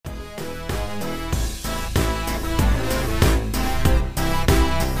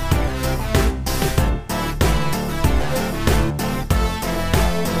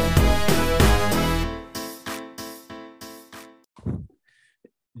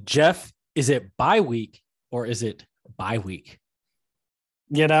Jeff, is it bye week or is it bye week?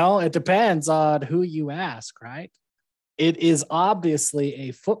 It depends on who you ask, right? It is obviously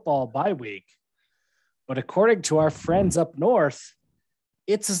a football bye week, but according to our friends up north,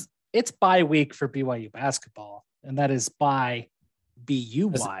 it's bye week for BYU basketball, and that is by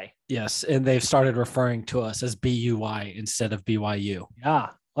BUY. Yes, and they've started referring to us as BUY instead of BYU. Yeah,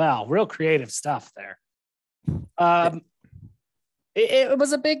 wow, real creative stuff there. It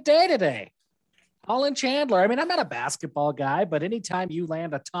was a big day today. Colin Chandler. I mean, I'm not a basketball guy, but anytime you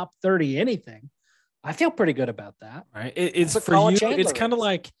land a top 30 anything, I feel pretty good about that. Right. It's for Colin you. Chandler It's kind of is.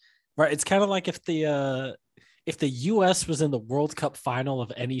 like, right. It's kind of like if the US was in the World Cup final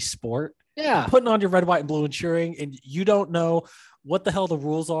of any sport, Yeah. putting on your red, white, and blue and cheering, and you don't know what the hell the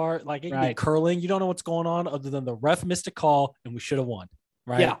rules are. Like it could be curling. You don't know what's going on other than the ref missed a call and we should have won.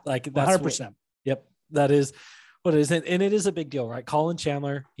 Right. Yeah. Like that's 100%. Yep. That is what it is. And it is a big deal, right? Colin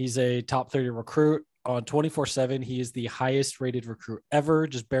Chandler, he's a top 30 recruit on 24/7. He is the highest rated recruit ever,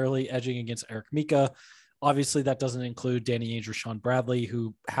 just barely edging against Eric Mika. Obviously, that doesn't include Danny Ainge or Sean Bradley,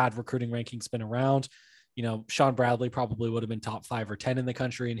 who had recruiting rankings been around. Sean Bradley probably would have been top 5 or 10 in the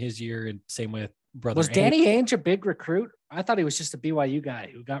country in his year. And same with brother. Was Danny Ainge a big recruit? I thought he was just a BYU guy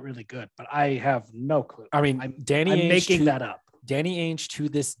who got really good, but I have no clue. I mean, I'm making that up. Danny Ainge to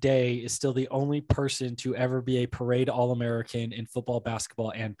this day is still the only person to ever be a parade All-American in football,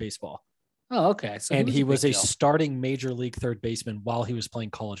 basketball, and baseball. Oh, okay. So he was a starting major league third baseman while he was playing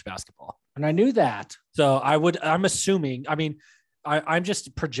college basketball. And I knew that. So I'm assuming, I'm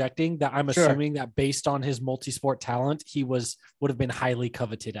just projecting that assuming that based on his multi-sport talent, he would have been highly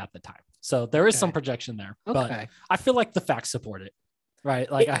coveted at the time. So there is some projection there, but I feel like the facts support it,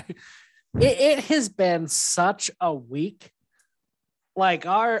 right? Like it has been such a week. Like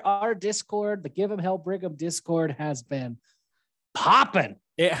our Discord, the Give 'em Hell Brigham Discord has been popping.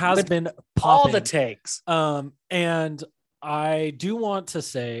 It has been popping. All the takes. And I do want to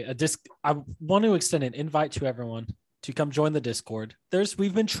say I want to extend an invite to everyone to come join the Discord.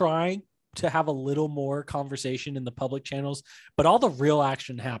 We've been trying to have a little more conversation in the public channels, but all the real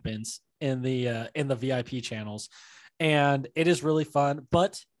action happens in the VIP channels, and it is really fun,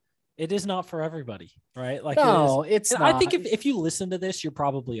 but it is not for everybody, right? Like, no, it's not. I think if you listen to this, you're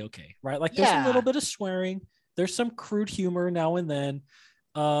probably okay, right? Like there's a little bit of swearing. There's some crude humor now and then.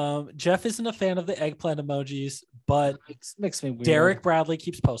 Jeff isn't a fan of the eggplant emojis, but makes me weird. Derek Bradley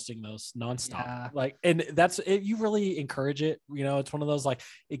keeps posting those nonstop. Yeah. Like, and that's it. You really encourage it. It's one of those, like,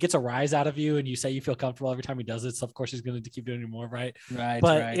 it gets a rise out of you and you say you feel comfortable every time he does it. So of course he's going to keep doing it more. Right.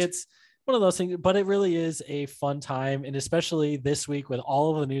 But it's one of those things, but it really is a fun time. And especially this week with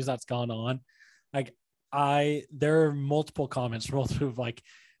all of the news that's gone on, like there are multiple comments from like,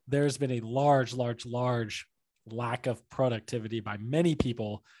 there's been a large lack of productivity by many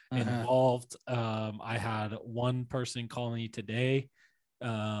people involved. I had one person call me today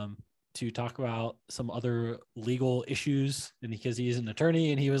to talk about some other legal issues, and because he's an attorney,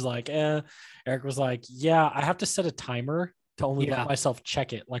 and he was like, Eric was like, yeah, I have to set a timer to only let myself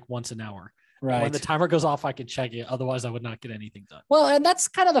check it like once an hour. Right. When the timer goes off, I can check it. Otherwise I would not get anything done. Well, and that's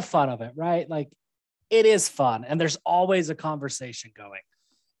kind of the fun of it, right? Like it is fun and there's always a conversation going.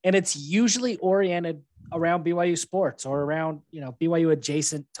 And it's usually oriented around BYU sports or around, BYU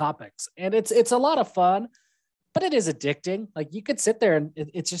adjacent topics. And it's a lot of fun, but it is addicting. Like you could sit there and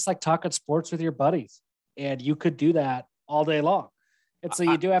it's just like talking sports with your buddies, and you could do that all day long. And so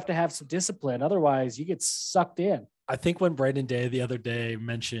you do have to have some discipline. Otherwise you get sucked in. I think when Brandon Day the other day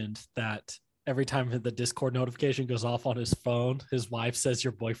mentioned that every time the Discord notification goes off on his phone, his wife says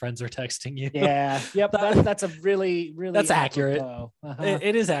your boyfriends are texting you. Yeah. Yep. That's a really that's accurate.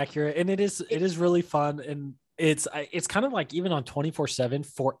 It is accurate. And it is really fun. And it's kind of like, even on 24/7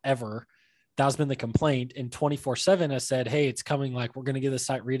 forever, that's been the complaint. And 24/7 has said, hey, it's coming. Like, we're going to get the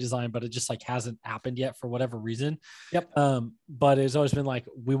site redesigned, but it just like hasn't happened yet for whatever reason. Yep. But it's always been like,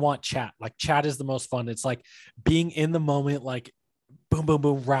 we want chat. Like chat is the most fun. It's like being in the moment, like boom, boom,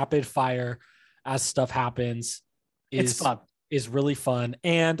 boom, rapid fire as stuff happens it's fun. Is really fun.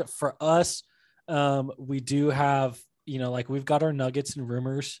 And for us, we do have, like we've got our Nuggets and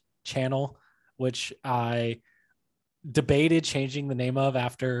Rumors channel, which I debated changing the name of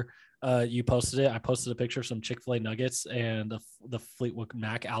after you posted it. I posted a picture of some Chick-fil-A nuggets and the Fleetwood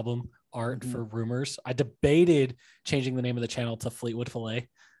Mac album art for Rumors. I debated changing the name of the channel to Fleetwood Filet,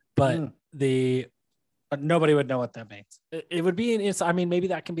 but but nobody would know what that means. It would be maybe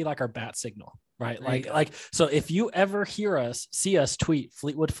that can be like our bat signal, right? Like, so if you ever see us tweet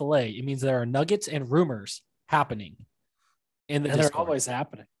Fleetwood Filet, it means there are nuggets and rumors happening in the Discord. They're always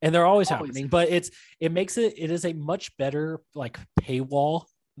happening. And they're always happening. But it is a much better like paywall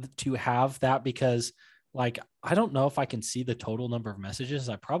to have that because like, I don't know if I can see the total number of messages.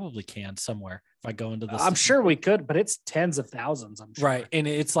 I probably can somewhere if I go into this. I'm sure we could, but it's tens of thousands. I'm sure. Right. And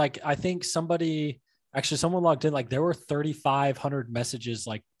it's like, I think someone logged in, like there were 3,500 messages,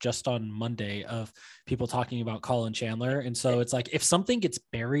 like just on Monday of people talking about Colin Chandler. And so it's like, if something gets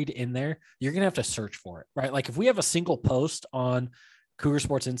buried in there, you're going to have to search for it, right? Like if we have a single post on Cougar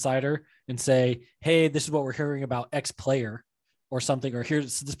Sports Insider and say, hey, this is what we're hearing about X player or something, or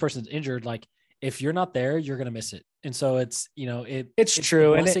here's this person's injured. Like if you're not there, you're going to miss it. And so it's, it's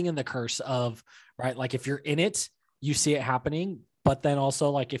true. The blessing and the curse of, right. Like if you're in it, you see it happening, but then also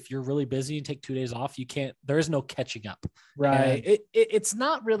like, if you're really busy and take 2 days off, there is no catching up. Right. And it's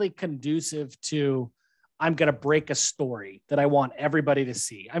not really conducive to, I'm going to break a story that I want everybody to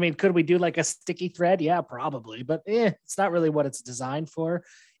see. I mean, could we do like a sticky thread? Yeah, probably, but it's not really what it's designed for.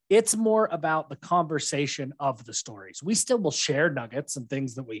 It's more about the conversation of the stories. We still will share nuggets and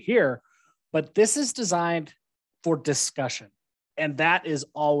things that we hear, but this is designed for discussion. And that is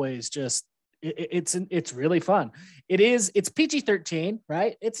always just, it's really fun. It's PG-13,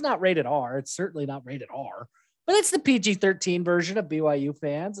 right? It's not rated R. It's certainly not rated R, but it's the PG-13 version of BYU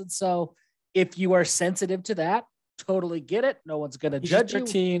fans. And so if you are sensitive to that, totally get it. No one's going to judge you.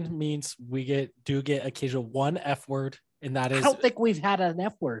 PG-13 means we do get occasional one F word. And that is, I don't think we've had an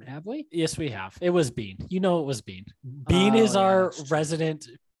F word, have we? Yes, we have. It was Bean. It was Bean. Bean is our resident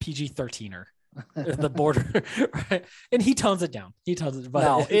PG-13er. The border, right? And he tones it down. But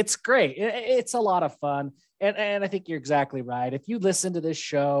no, it's great. It's a lot of fun. And I think you're exactly right. If you listen to this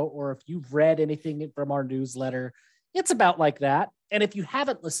show or if you've read anything from our newsletter, it's about like that. And if you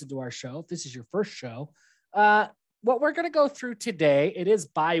haven't listened to our show, if this is your first show, what we're going to go through today, it is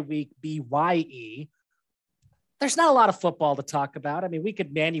bi-week BYE. There's not a lot of football to talk about. I mean, we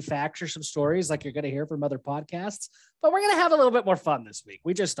could manufacture some stories like you're going to hear from other podcasts, but we're going to have a little bit more fun this week.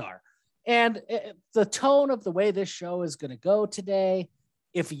 We just are. And the tone of the way this show is going to go today,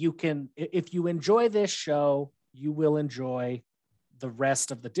 if you enjoy this show, you will enjoy the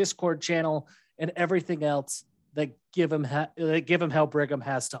rest of the Discord channel and everything else that Give 'em Hell Brigham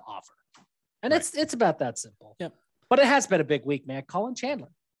has to offer. And right. It's about that simple. Yep. But it has been a big week, man. Colin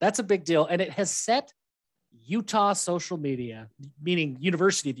Chandler. That's a big deal. And it has set Utah social media, meaning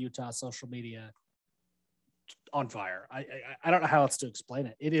University of Utah social media, on fire. I don't know how else to explain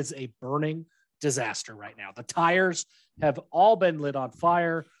it. It is a burning disaster right now. The tires have all been lit on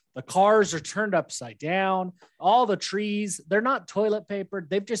fire. The cars are turned upside down. All the trees, they're not toilet papered.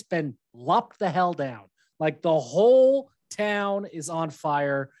 They've just been lopped the hell down. Like the whole town is on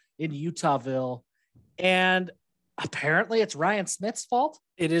fire in Utahville. And apparently it's Ryan Smith's fault.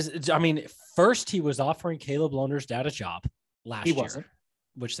 It is. I mean, first he was offering Caleb Lohner's dad a job last year,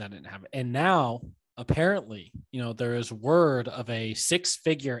 which that didn't happen. And now apparently, there is word of a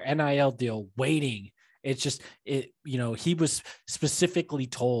 6-figure NIL deal waiting. It's just, he was specifically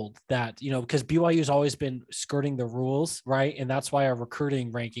told that, because BYU has always been skirting the rules, right? And that's why our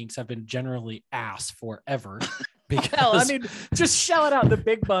recruiting rankings have been generally ass forever. Because hell, I mean, just shout out the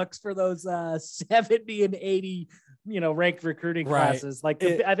big bucks for those 70 and 80, ranked recruiting classes. Like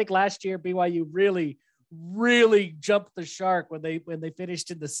I think last year BYU really, really jumped the shark when they finished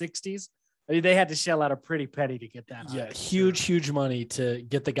in the 60s. I mean, they had to shell out a pretty penny to get that. Yeah, huge money to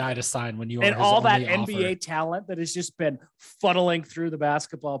get the guy to sign when you are and his all that only NBA offer. talent that has just been funneling through the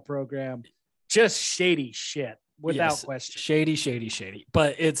basketball program. Just shady shit, without question. Shady.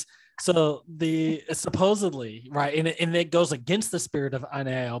 But it's so supposedly right, and it goes against the spirit of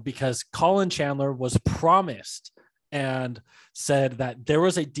NIL because Colin Chandler was promised and said that there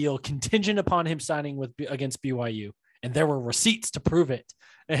was a deal contingent upon him signing against BYU, and there were receipts to prove it.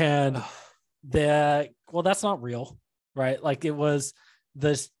 And that's not real, right? Like it was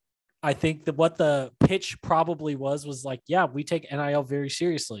this, I think that what the pitch probably was like, yeah, we take NIL very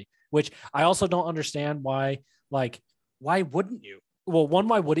seriously, which I also don't understand why wouldn't you? Well,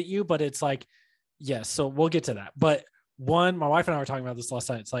 why wouldn't you? But it's like, yes. So we'll get to that. But my wife and I were talking about this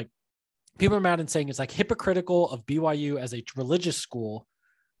last night. It's like, people are mad and saying it's like hypocritical of BYU as a religious school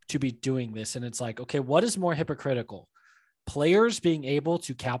to be doing this. And it's like, okay, what is more hypocritical? Players being able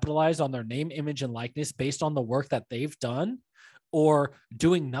to capitalize on their name, image, and likeness based on the work that they've done, or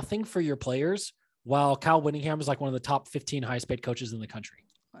doing nothing for your players while Kyle Whittingham is like one of the top 15 highest paid coaches in the country.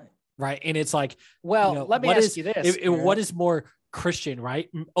 Right. And it's like, well, let me ask you this. What is more Christian, right?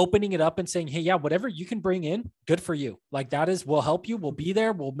 Opening it up and saying, hey, yeah, whatever you can bring in, good for you. Like we'll help you. We'll be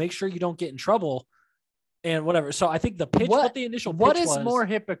there. We'll make sure you don't get in trouble and whatever. So I think the pitch, what is more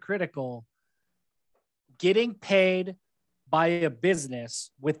hypocritical? Getting paid by a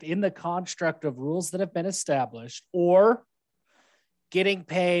business within the construct of rules that have been established, or getting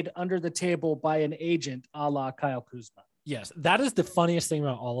paid under the table by an agent a la Kyle Kuzma. Yes, that is the funniest thing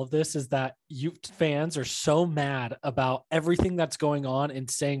about all of this is that Ute fans are so mad about everything that's going on and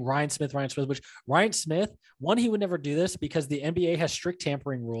saying Ryan Smith, which Ryan Smith, one, he would never do this because the NBA has strict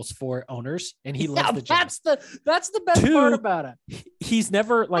tampering rules for owners and he loves the Jazz. That's the best part about it. He's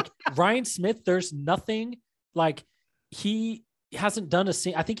never like Ryan Smith. There's nothing like he hasn't done a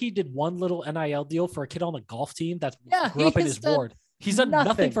I think he did one little NIL deal for a kid on the golf team that grew up in his ward. He's done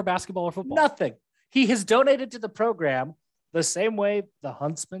nothing for basketball or football. Nothing. He has donated to the program the same way the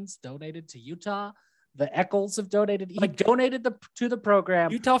Huntsmans donated to Utah. The Eccles have donated. He donated to the program.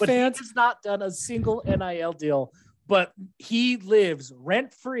 Utah fans has not done a single NIL deal, but he lives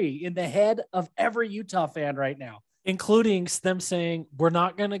rent-free in the head of every Utah fan right now. Including them saying, we're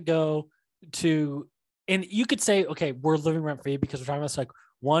not going to go to, and you could say, okay, we're living rent-free because we're talking about like,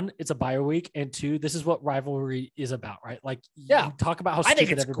 one, it's a bye week, and two, this is what rivalry is about, right? Like, you talk about how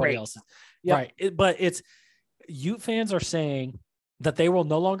stupid everybody else is. Yep. Right. But it's Ute fans are saying that they will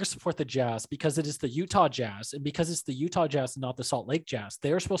no longer support the Jazz because it is the Utah Jazz, and because it's the Utah Jazz and not the Salt Lake Jazz,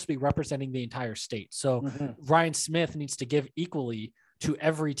 they're supposed to be representing the entire state. So Ryan Smith needs to give equally to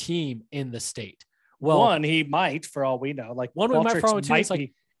every team in the state. Well, one, he might, for all we know. Like one, we might for all we know. It's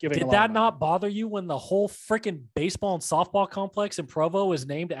like, did that not bother you when the whole freaking baseball and softball complex in Provo was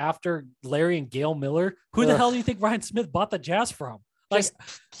named after Larry and Gail Miller? Who the hell do you think Ryan Smith bought the Jazz from? Like,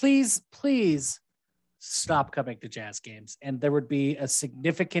 just please stop coming to Jazz games, and there would be a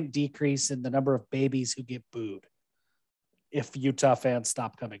significant decrease in the number of babies who get booed if Utah fans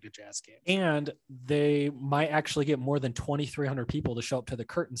stop coming to Jazz games. And they might actually get more than 2,300 people to show up to the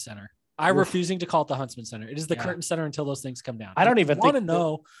Curtin Center. I'm refusing to call it the Huntsman Center. It is the Curtin Center until those things come down. I don't even want to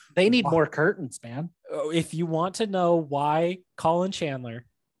know. They need more curtains, man. If you want to know why Colin Chandler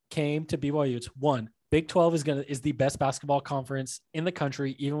came to BYU, it's one, Big 12 is the best basketball conference in the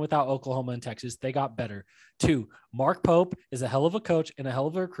country, even without Oklahoma and Texas. They got better. Two, Mark Pope is a hell of a coach and a hell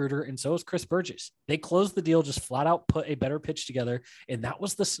of a recruiter, and so is Chris Burgess. They closed the deal, just flat out put a better pitch together, and that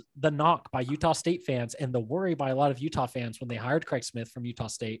was the knock by Utah State fans and the worry by a lot of Utah fans when they hired Craig Smith from Utah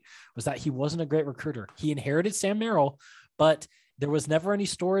State was that he wasn't a great recruiter. He inherited Sam Merrill, but there was never any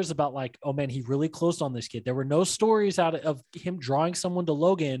stories about like, oh man, he really closed on this kid. There were no stories out of him drawing someone to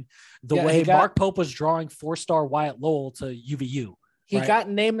Logan the way Mark Pope was drawing 4-star Wyatt Lowell to UVU. He got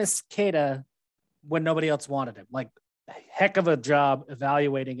Namus Keita when nobody else wanted him. Like, heck of a job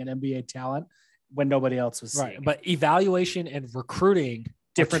evaluating an NBA talent when nobody else was seeing. But evaluation and recruiting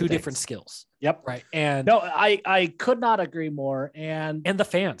are two different skills. Yep. Right. And no, I could not agree more. And the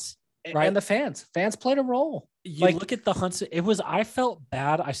fans. Right. And the fans played a role. You look at the Hunts. I felt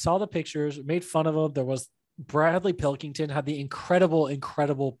bad. I saw the pictures, made fun of them. There was Bradley Pilkington had the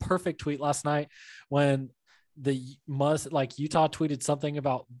incredible, perfect tweet last night when Utah tweeted something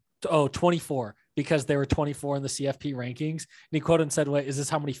about 24 because they were 24 in the CFP rankings. And he quoted and said, "Wait, is this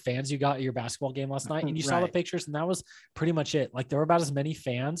how many fans you got at your basketball game last night?" And you saw the pictures, and that was pretty much it. Like, there were about as many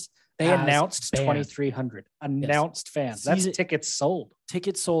fans. They announced 2,300 announced fans. That's tickets sold.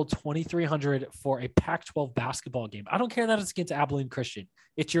 Tickets sold 2,300 for a Pac-12 basketball game. I don't care that it's against Abilene Christian.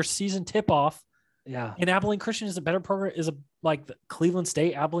 It's your season tip-off. Yeah. And Abilene Christian is a better program. Like the Cleveland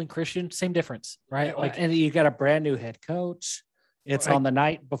State, Abilene Christian, same difference, right? Like, and you got a brand new head coach. It's on the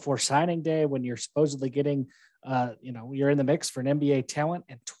night before signing day when you're supposedly getting, you're in the mix for an NBA talent,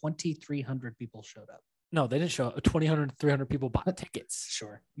 and 2,300 people showed up. No, they didn't show up. 2,000, 300 people bought tickets.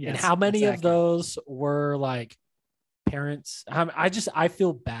 Sure. Yes, and how many of those were like parents? I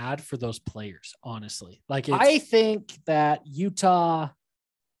feel bad for those players, honestly. Like, I think that Utah,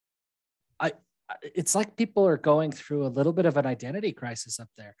 it's like people are going through a little bit of an identity crisis up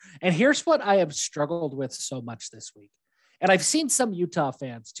there. And here's what I have struggled with so much this week. And I've seen some Utah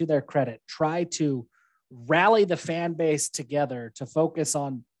fans, to their credit, try to rally the fan base together to focus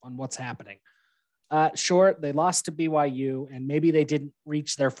on what's happening. Sure, they lost to BYU, and maybe they didn't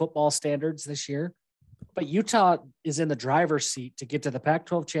reach their football standards this year. But Utah is in the driver's seat to get to the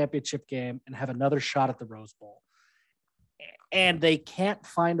Pac-12 championship game and have another shot at the Rose Bowl. And they can't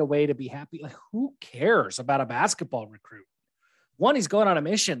find a way to be happy. Like, who cares about a basketball recruit? One, he's going on a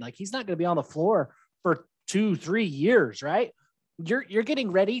mission. Like, he's not going to be on the floor for 2-3 years, right? You're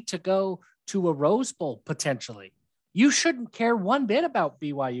getting ready to go to a Rose Bowl potentially. You shouldn't care one bit about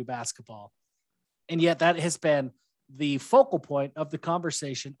BYU basketball. And yet that has been the focal point of the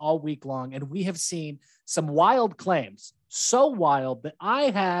conversation all week long. And we have seen some wild claims, so wild that I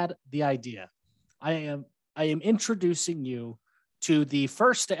had the idea. I am introducing you to the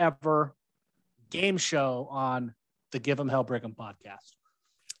first ever game show on the Give 'em Hell Brigham podcast.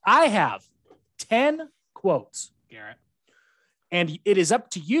 I have 10 quotes, Garrett. And it is up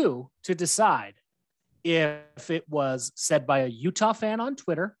to you to decide if it was said by a Utah fan on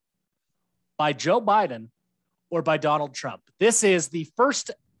Twitter, by Joe Biden, or by Donald Trump. This is the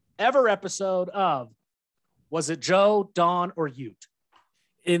first ever episode of Was It Joe, Don, or Ute?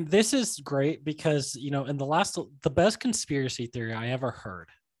 And this is great because, you know, the best conspiracy theory I ever heard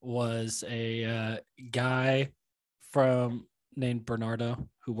was a guy named Bernardo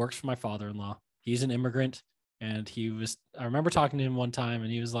who works for my father-in-law. He's an immigrant, and I remember talking to him one time,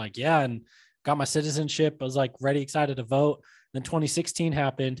 and he was like, yeah, and got my citizenship. I was like ready, excited to vote. Then 2016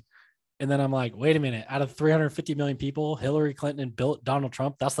 happened. And then I'm like, wait a minute, out of 350 million people, Hillary Clinton and Donald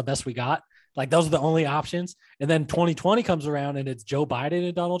Trump, that's the best we got. Like, those are the only options. And then 2020 comes around and it's Joe Biden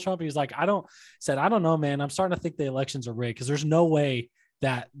and Donald Trump. He was like, I don't know, man. I'm starting to think the elections are rigged because there's no way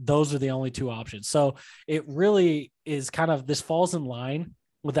that those are the only two options. So it really is kind of, this falls in line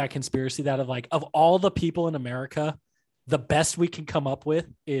with that conspiracy that of all the people in America, the best we can come up with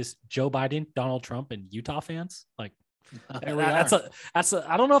is Joe Biden, Donald Trump, and Utah fans. Like, that's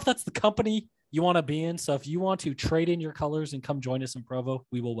I don't know if that's the company you want to be in. So if you want to trade in your colors and come join us in Provo,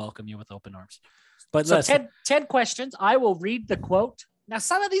 we will welcome you with open arms. But so 10 questions. I will read the quote. Now,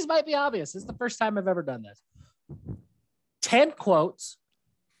 some of these might be obvious. This is the first time I've ever done this. 10 quotes,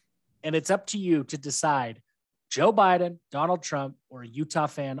 and it's up to you to decide Joe Biden, Donald Trump, or a Utah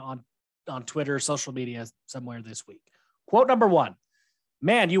fan on Twitter, social media, somewhere this week. Quote number 1,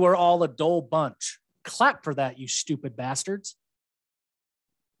 man, you are all a dull bunch. Clap for that, you stupid bastards.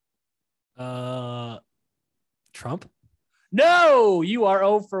 Trump? No, you are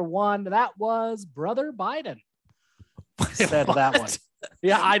 0 for 1. That was Brother Biden. Said that one.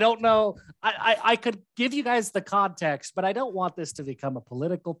 Yeah, I don't know. I could give you guys the context, but I don't want this to become a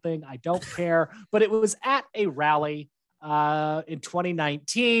political thing. I don't care. But it was at a rally in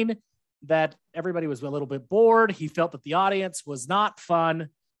 2019 that everybody was a little bit bored. He felt that the audience was not fun.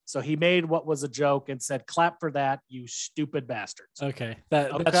 So he made what was a joke and said, clap for that, you stupid bastards. Okay.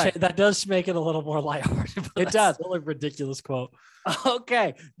 That does make it a little more lighthearted. It does. Still a ridiculous quote.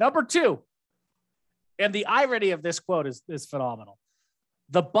 Okay. Number 2. And the irony of this quote is phenomenal.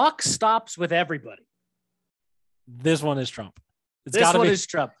 The buck stops with everybody. This one is Trump. This one is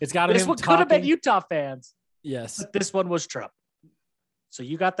Trump. It's got to be. This one could have been Utah fans. Yes. But this one was Trump. So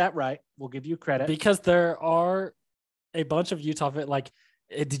you got that right. We'll give you credit. Because there are a bunch of Utah fans. Like,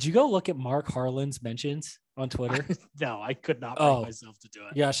 did you go look at Mark Harlan's mentions on Twitter? No, I could not bring myself to do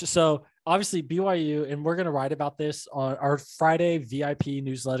it. Yeah. So obviously BYU, and we're going to write about this on our Friday VIP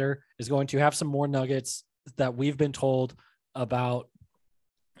newsletter, is going to have some more nuggets that we've been told about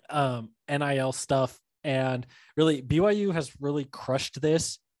NIL stuff. And really BYU has really crushed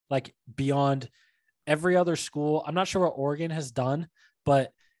this, like, beyond every other school. I'm not sure what Oregon has done,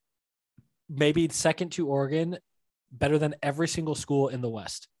 but maybe second to Oregon, better than every single school in the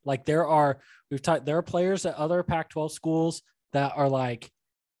West. Like, there are players at other Pac-12 schools that are like,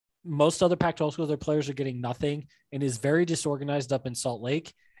 most other Pac-12 schools, their players are getting nothing, and is very disorganized up in Salt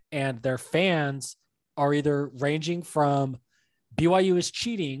Lake. And their fans are either ranging from BYU is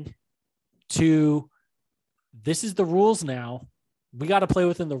cheating to this is the rules now. We got to play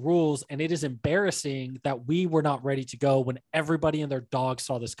within the rules. And it is embarrassing that we were not ready to go when everybody and their dog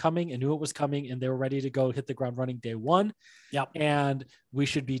saw this coming and knew it was coming, and they were ready to go hit the ground running day one. Yep. And we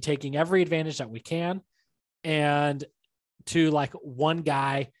should be taking every advantage that we can. And to like one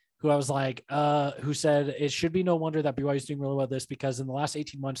guy who I was like, who said it should be no wonder that BYU is doing really well with this, because in the last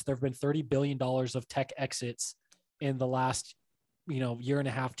 18 months, there have been $30 billion of tech exits in the last, year and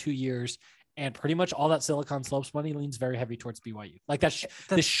a half, 2 years. And pretty much all that Silicon Slopes money leans very heavy towards BYU. Like, this shouldn't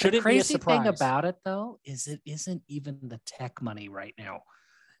be a surprise. The crazy thing about it, though, is it isn't even the tech money right now.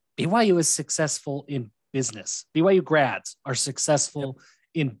 BYU is successful in business. BYU grads are successful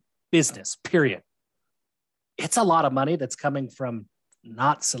in business, period. It's a lot of money that's coming from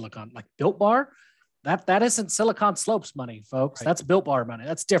not Silicon, like Built Bar. That isn't Silicon Slopes money, folks. Right. That's Built Bar money.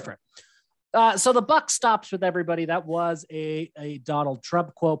 That's different. So the buck stops with everybody. That was a Donald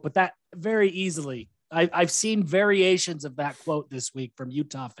Trump quote, but that very easily, I've seen variations of that quote this week from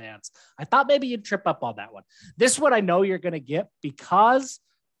Utah fans. I thought maybe you'd trip up on that one. This one I know you're going to get because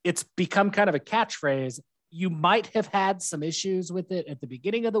it's become kind of a catchphrase. You might have had some issues with it at the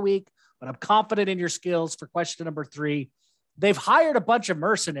beginning of the week, but I'm confident in your skills for question number 3. They've hired a bunch of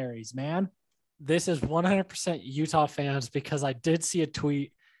mercenaries, man. This is 100% Utah fans, because I did see a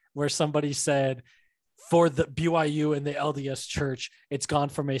tweet where somebody said, for the BYU and the LDS church, it's gone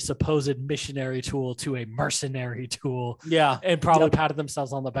from a supposed missionary tool to a mercenary tool. Yeah. And probably patted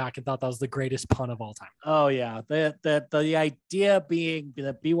themselves on the back and thought that was the greatest pun of all time. Oh yeah. The idea being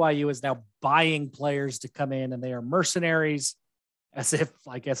that BYU is now buying players to come in, and they are mercenaries. as if,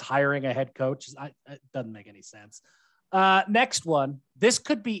 I guess, hiring a head coach, it doesn't make any sense. Next one. This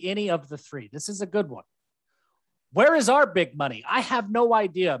could be any of the three. This is a good one. Where is our big money? I have no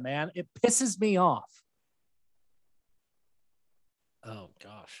idea, man. It pisses me off. Oh,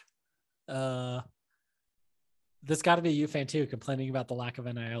 gosh. This got to be a Ute fan, too, complaining about the lack of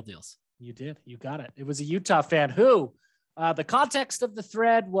NIL deals. You did. You got it. It was a Utah fan who, the context of the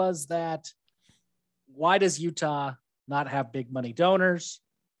thread was that, why does Utah not have big money donors?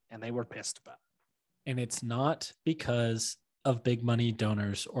 And they were pissed about it. And it's not because of big money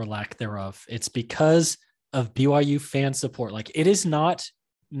donors or lack thereof. It's because of BYU fan support. Like, it is not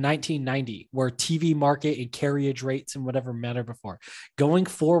 1990 where TV market and carriage rates and whatever matter before. Going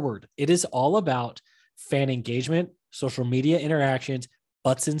forward, it is all about fan engagement, social media interactions,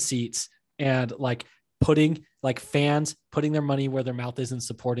 butts in seats, and like putting like fans putting their money where their mouth is and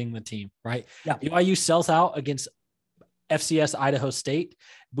supporting the team, right? Yeah. BYU sells out against FCS Idaho State.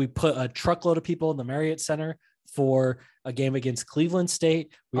 We put a truckload of people in the Marriott Center for a game against Cleveland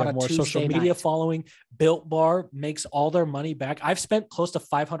State. We have more social media following. Built Bar makes all their money back. I've spent close to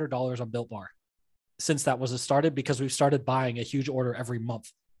 $500 on Built Bar since that was started, because we've started buying a huge order every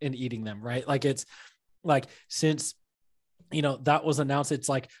month and eating them, right? Like, it's like, since, you know, that was announced, it's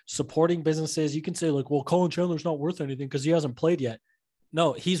like supporting businesses. You can say like, well, Colin Chandler's not worth anything because he hasn't played yet.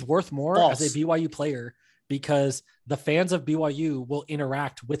 No, he's worth more as a BYU player, because the fans of BYU will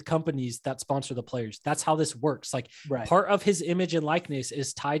interact with companies that sponsor the players. That's how this works. Like, part of his image and likeness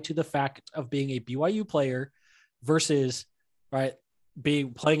is tied to the fact of being a BYU player versus, right,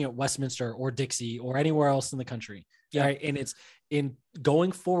 playing at Westminster or Dixie or anywhere else in the country. Yeah. Right. And it's in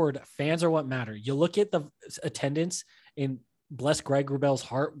going forward, fans are what matter. You look at the attendance, and bless Greg Wrubell's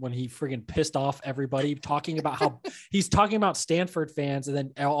heart when he friggin' pissed off everybody, talking about how he's talking about Stanford fans, and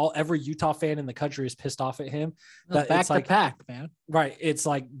then every Utah fan in the country is pissed off at him. That back to pack, man. Right. It's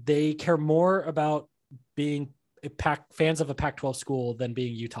like they care more about being fans of a Pac-12 school than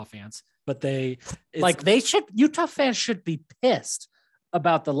being Utah fans. But Utah fans should be pissed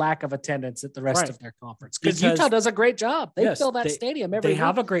about the lack of attendance at the rest of their conference, because Utah does a great job. They fill that stadium every week. They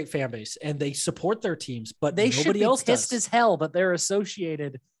have a great fan base and they support their teams, but they should be pissed as hell. But they're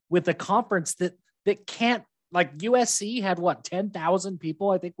associated with a conference that can't. Like, USC had 10,000 people,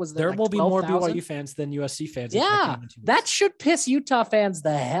 I think was there. Will be more BYU fans than USC fans. Yeah, that should piss Utah fans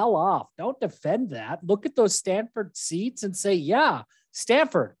the hell off. Don't defend that. Look at those Stanford seats and say, yeah,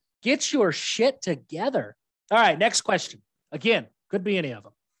 Stanford, get your shit together. All right, next question. Again, could be any of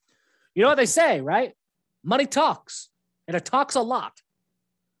them. You know what they say, right? Money talks, and it talks a lot.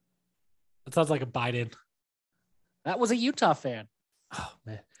 That sounds like a Biden. That was a Utah fan. Oh,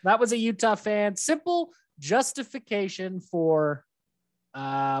 man. That was a Utah fan. Simple justification for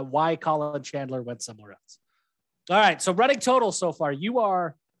why Colin Chandler went somewhere else. All right, so running total so far, you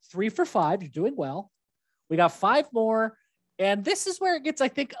are 3 for 5. You're doing well. We got 5 more, and this is where it gets, I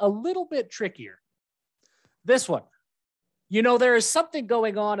think, a little bit trickier. This one. You know, there is something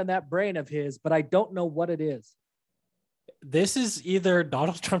going on in that brain of his, but I don't know what it is. This is either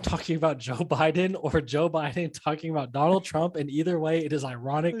Donald Trump talking about Joe Biden or Joe Biden talking about Donald Trump. And either way, it is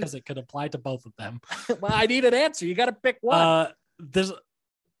ironic because it could apply to both of them. Well, I need an answer. You got to pick one.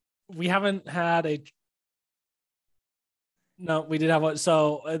 We haven't had a. No, we did have one.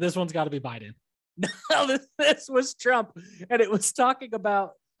 So this one's got to be Biden. No, this was Trump. And it was talking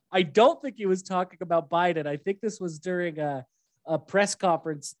about. I don't think he was talking about Biden. I think this was during a press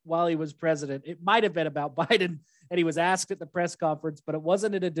conference while he was president. It might have been about Biden, and he was asked at the press conference, but it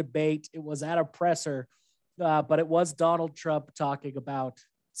wasn't in a debate. It was at a presser, but it was Donald Trump talking about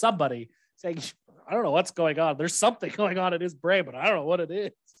somebody saying, I don't know what's going on. There's something going on in his brain, but I don't know what it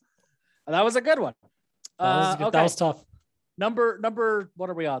is. And that was a good one. Okay. That was tough. Number, what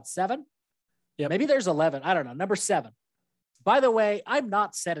are we on? 7? Yeah, maybe there's 11. I don't know. Number 7. By the way, I'm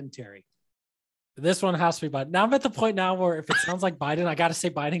not sedentary. This one has to be Biden. Now I'm at the point now where if it sounds like Biden, I got to say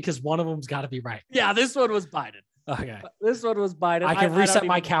Biden because one of them's got to be right. Yeah, this one was Biden. Okay. This one was Biden. I can reset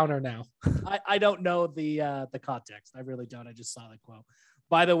my counter now. I don't know the context. I really don't. I just saw the quote.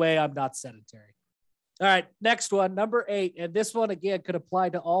 By the way, I'm not sedentary. All right, next one, number 8. And this one, again, could apply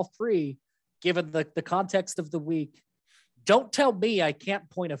to all 3, given the context of the week. Don't tell me I can't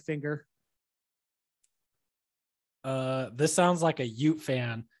point a finger. This sounds like a Ute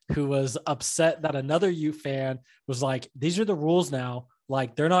fan who was upset that another Ute fan was like, these are the rules now.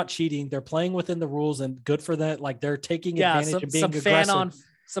 Like, they're not cheating. They're playing within the rules and good for that. Like, they're taking advantage of being aggressive.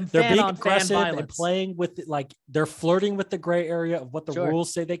 they're being aggressive and playing with it, like they're flirting with the gray area of what the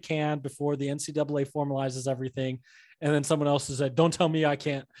rules say they can before the NCAA formalizes everything. And then someone else has said, don't tell me I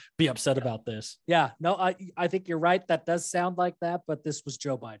can't be upset about this. Yeah, no, I think you're right. That does sound like that, but this was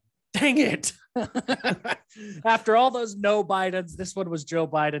Joe Biden. Dang it. After all those no Bidens, this one was Joe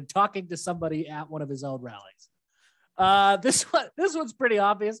Biden talking to somebody at one of his own rallies. This one's pretty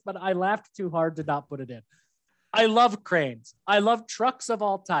obvious, but I laughed too hard to not put it in. I love cranes. I love trucks of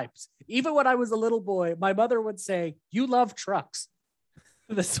all types. Even when I was a little boy, my mother would say, "You love trucks."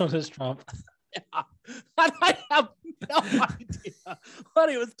 This one is Trump. Yeah. And I have no idea what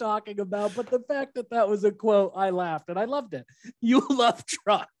he was talking about, but the fact that was a quote, I laughed and I loved it. You love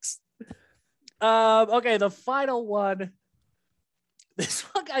trucks. Okay, the final one. This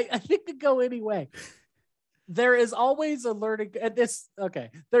one I think could go any way. There is always a learning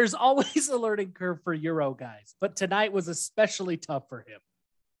there's always a learning curve for Euro guys, but tonight was especially tough for him.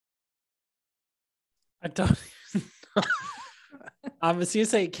 I don't know. I'm going to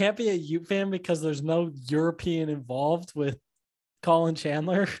say it can't be a Ute fan because there's no European involved with Colin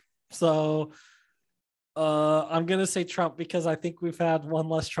Chandler. So I'm going to say Trump because I think we've had one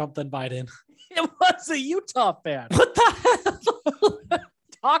less Trump than Biden. It was a Utah fan. What the hell?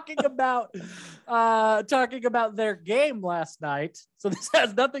 talking about their game last night. So this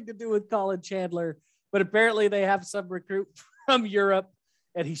has nothing to do with Colin Chandler, but apparently they have some recruit from Europe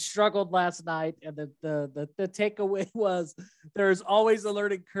and he struggled last night. And the takeaway was there's always a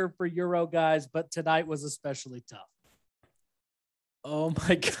learning curve for Euro guys, but tonight was especially tough. Oh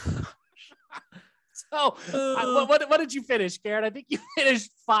my gosh. So what did you finish, Karen? I think you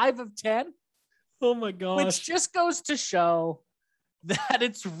finished 5 of 10. Oh my gosh. Which just goes to show that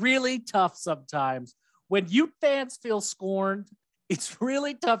it's really tough sometimes. When Ute fans feel scorned, it's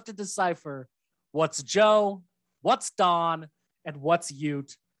really tough to decipher what's Joe, what's Don, and what's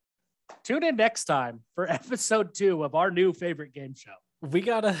Ute. Tune in next time for episode 2 of our new favorite game show. We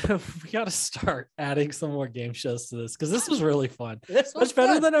gotta start adding some more game shows to this because this was really fun. This was much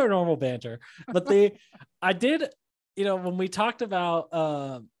better than our normal banter. But I did, when we talked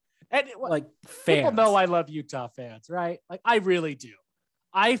about like fans. People know I love Utah fans, right? Like I really do.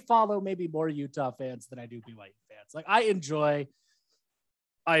 I follow maybe more Utah fans than I do BYU fans. Like I enjoy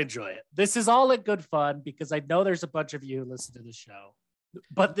it. This is all in good fun because I know there's a bunch of you who listen to the show.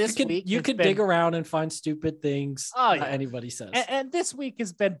 But this week you could dig around and find stupid things anybody says. And this week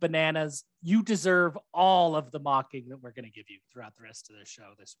has been bananas. You deserve all of the mocking that we're going to give you throughout the rest of the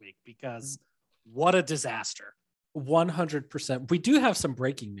show this week because what a disaster. 100%. We do have some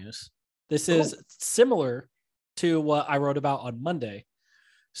breaking news. This is similar to what I wrote about on Monday.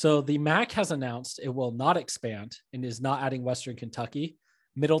 So the MAC has announced it will not expand and is not adding Western Kentucky.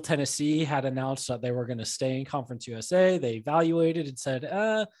 Middle Tennessee had announced that they were going to stay in Conference USA. They evaluated and said,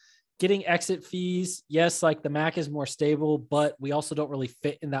 getting exit fees. Yes, like the MAC is more stable, but we also don't really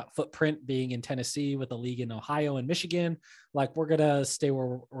fit in that footprint being in Tennessee with a league in Ohio and Michigan. Like we're going to stay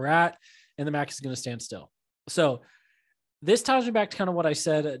where we're at and the MAC is going to stand still. So this ties me back to kind of what I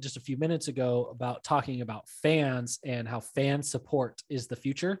said just a few minutes ago about talking about fans and how fan support is the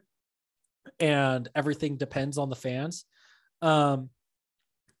future and everything depends on the fans.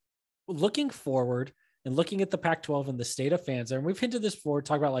 Looking forward and looking at the Pac-12 and the state of fans, and we've hinted this before,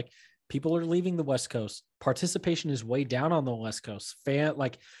 talk about like people are leaving the West Coast. Participation is way down on the West Coast.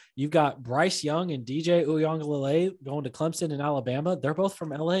 Like you've got Bryce Young and DJ Uiagalelei going to Clemson and Alabama. They're both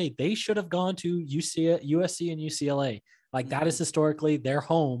from LA. They should have gone to USC and UCLA. Like that is historically their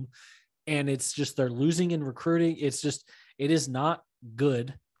home. And it's just, they're losing in recruiting. It is not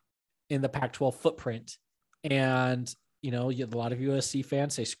good in the Pac-12 footprint. And, you know, a lot of USC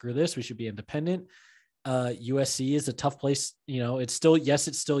fans say, screw this, we should be independent. USC is a tough place. You know, it's still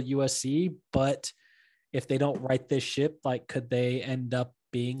USC, but if they don't right this ship, like, could they end up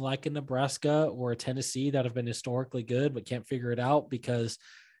being like a Nebraska or a Tennessee that have been historically good, but can't figure it out because,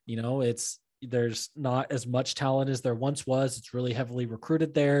 you know, there's not as much talent as there once was. It's really heavily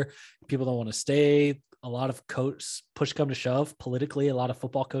recruited there. People don't want to stay. A lot of push come to shove politically. A lot of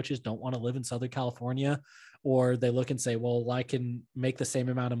football coaches don't want to live in Southern California, or they look and say, well, I can make the same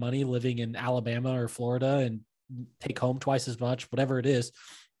amount of money living in Alabama or Florida and take home twice as much, whatever it is.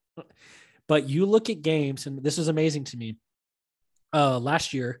 But you look at games, and this is amazing to me.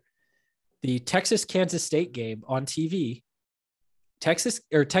 Last year, the Texas-Kansas State game on TV, Texas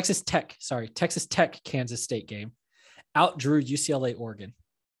Tech, Kansas State game outdrew UCLA Oregon.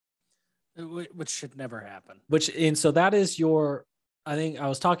 Which should never happen. So that is I think I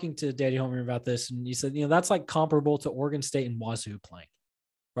was talking to Daddy Homer about this, and he said, you know, that's like comparable to Oregon State and Wazoo playing,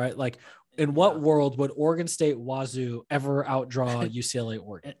 right? Like In what world would Oregon State Wazoo ever outdraw UCLA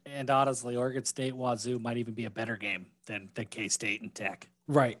Oregon? And honestly, Oregon State Wazoo might even be a better game than K-State and Tech.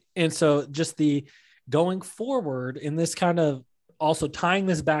 Right. And so just the going forward in this kind of also tying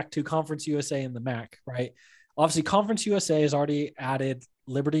this back to Conference USA and the MAC, right? Obviously, Conference USA has already added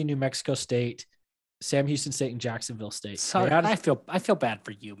Liberty, New Mexico State, Sam Houston State, and Jacksonville State. Sorry, I feel bad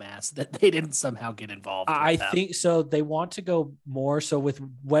for UMass that they didn't somehow get involved. I think so. They want to go more. So with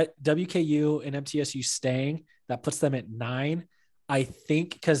what WKU and MTSU staying, that puts them at 9. I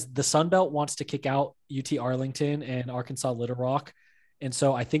think because the Sun Belt wants to kick out UT Arlington and Arkansas Little Rock. And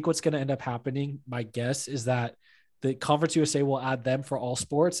so I think what's going to end up happening, my guess, is that the Conference USA will add them for all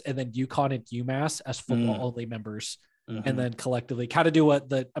sports, and then UConn and UMass as football only members. And then collectively kind of do what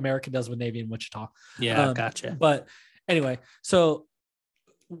the American does with Navy and Wichita. Yeah, gotcha. But anyway, so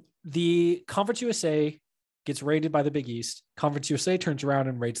the Conference USA gets rated by the Big East. Conference USA turns around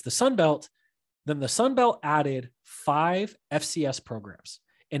and rates the Sun Belt. Then the Sun Belt added 5 FCS programs.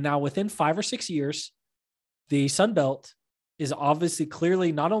 And now within 5 or 6 years, the Sun Belt is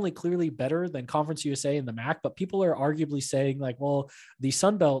obviously not only clearly better than Conference USA and the MAC, but people are arguably saying like, well, the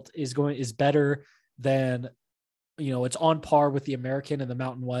Sun Belt is better than, it's on par with the American and the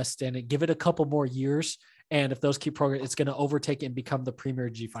Mountain West, and give it a couple more years. And if those keep progress, it's going to overtake it and become the premier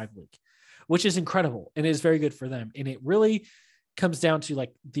G5 league, which is incredible. And it is very good for them. And it really comes down to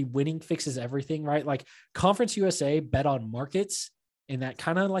like the winning fixes everything, right? Like Conference USA bet on markets, and that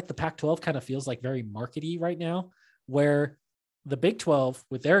kind of like the Pac-12 kind of feels like very markety right now, where the Big 12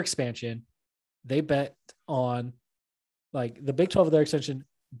 with their expansion, they bet on like the Big 12 with their extension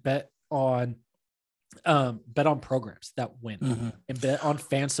bet on programs that win and bet on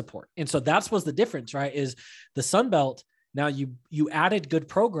fan support. And so that's was the difference, right? Is the Sun Belt. Now you added good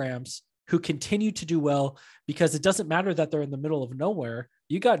programs who continue to do well, because it doesn't matter that they're in the middle of nowhere.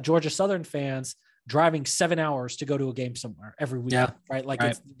 You got Georgia Southern fans driving 7 hours to go to a game somewhere every week, right? Like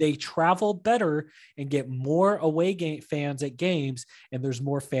they travel better and get more away game fans at games, and there's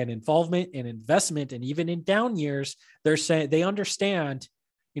more fan involvement and investment. And even in down years, they're saying they understand,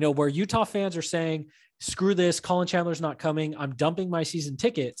 where Utah fans are saying, screw this, Colin Chandler's not coming, I'm dumping my season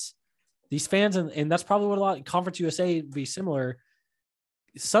tickets. These fans, and that's probably what a lot of Conference USA would be similar.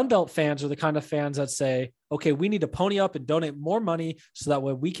 Sunbelt fans are the kind of fans that say, okay, we need to pony up and donate more money so that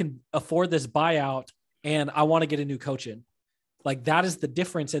way we can afford this buyout, and I want to get a new coach in. Like that is the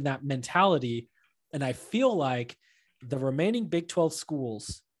difference in that mentality. And I feel like the remaining Big 12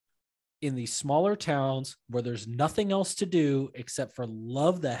 schools in these smaller towns where there's nothing else to do except for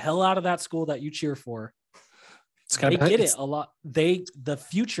love the hell out of that school that you cheer for, they get it a lot. The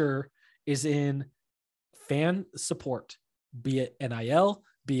future is in fan support, be it NIL,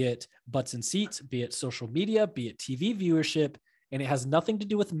 be it butts and seats, be it social media, be it TV viewership. And it has nothing to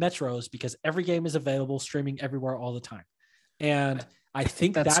do with metros, because every game is available streaming everywhere all the time. And I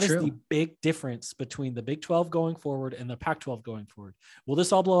think that is the big difference between the Big 12 going forward and the Pac-12 going forward. Will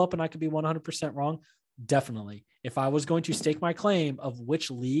this all blow up and I could be 100% wrong? Definitely. If I was going to stake my claim of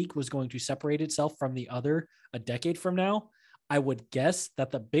which league was going to separate itself from the other a decade from now, I would guess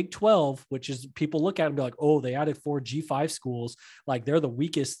that the Big 12, which is people look at and be like, oh, they added 4 G5 schools, like they're the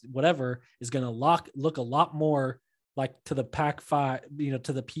weakest, whatever, is going to look a lot more like to the Pac-5,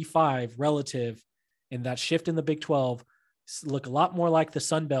 to the P5 relative, and that shift in the Big 12 look a lot more like the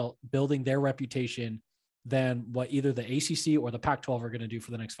Sun Belt building their reputation than what either the ACC or the Pac-12 are going to do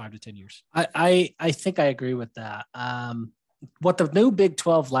for the next 5 to 10 years. I think I agree with that. What the new Big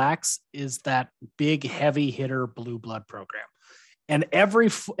 12 lacks is that big heavy hitter blue blood program. And every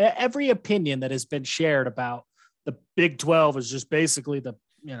opinion that has been shared about the Big 12 is just basically the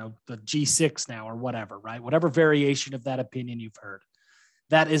G6 now or whatever, right? Whatever variation of that opinion you've heard,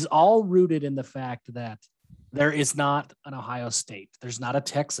 that is all rooted in the fact that there is not an Ohio State. There's not a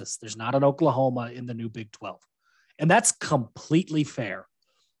Texas. There's not an Oklahoma in the new Big 12. And that's completely fair.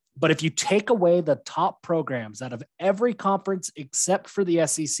 But if you take away the top programs out of every conference except for the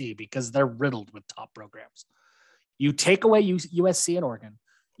SEC, because they're riddled with top programs, you take away USC and Oregon,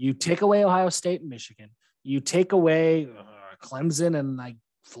 you take away Ohio State and Michigan, you take away Clemson and like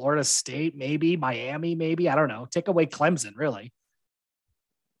Florida State, maybe Miami, maybe, I don't know, take away Clemson really.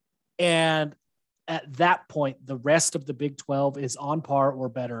 And at that point, the rest of the Big 12 is on par or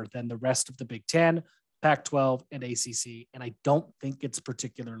better than the rest of the Big 10, Pac-12, and ACC. And I don't think it's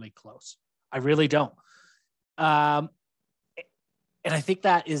particularly close. I really don't. And I think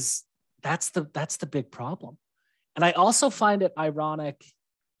that's the big problem. And I also find it ironic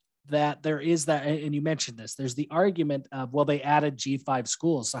that there is that, and you mentioned this, there's the argument of, well, they added G5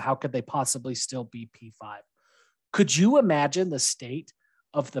 schools, so how could they possibly still be P5? Could you imagine the state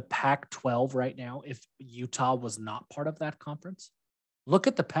of the Pac-12 right now if Utah was not part of that conference? Look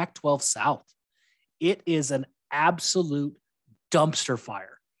at the Pac-12 South. It is an absolute dumpster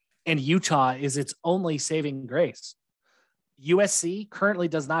fire, and Utah is its only saving grace. USC currently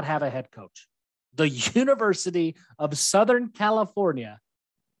does not have a head coach. The University of Southern California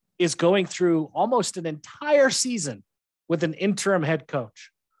is going through almost an entire season with an interim head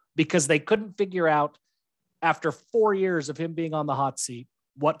coach because they couldn't figure out, after 4 years of him being on the hot seat,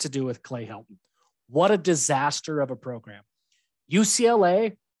 what to do with Clay Helton. What a disaster of a program.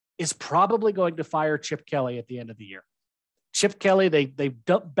 UCLA is probably going to fire Chip Kelly at the end of the year. Chip Kelly, they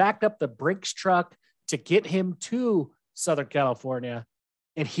backed up the Brinks truck to get him to Southern California.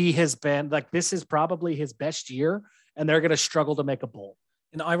 And he has been like, this is probably his best year, and they're going to struggle to make a bowl.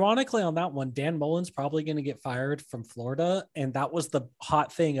 And ironically on that one, Dan Mullen's probably going to get fired from Florida. And that was the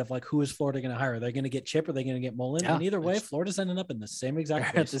hot thing of like, who is Florida going to hire? Are they going to get Chip or are they going to get Mullen? Yeah, and either way, Florida's ending up in the same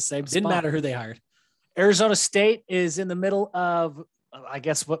exact place. At the same spot. Didn't matter who they hired. Arizona State is in the middle of, I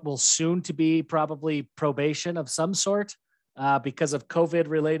guess, what will soon to be probably probation of some sort because of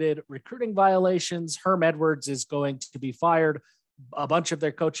COVID-related recruiting violations. Herm Edwards is going to be fired. A bunch of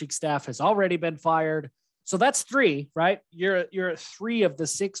their coaching staff has already been fired. So that's 3, right? You're at 3 of the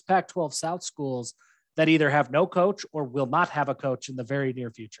 6 Pac-12 South schools that either have no coach or will not have a coach in the very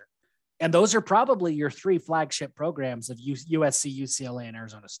near future. And those are probably your 3 flagship programs of USC, UCLA, and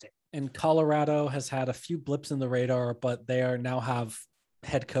Arizona State. And Colorado has had a few blips in the radar, but they are now have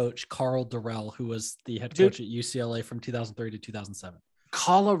head coach Carl Durrell, who was the head coach at UCLA from 2003 to 2007.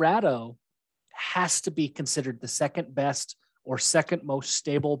 Colorado has to be considered the second best or second most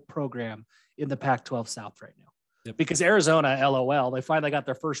stable program in the Pac-12 South right now. Yep. Because Arizona, LOL, they finally got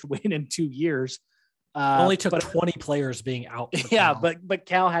their first win in 2 years. Only took 20 players being out. Yeah, but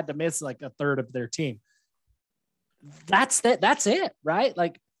Cal had to miss like a third of their team. That's it, right?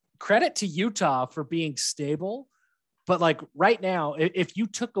 Like, credit to Utah for being stable. But like right now, if you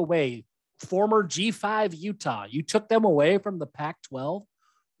took away former G5 Utah, you took them away from the Pac-12,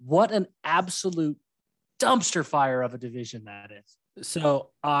 what an absolute dumpster fire of a division that is.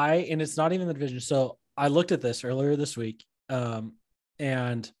 So and it's not even the division. So I looked at this earlier this week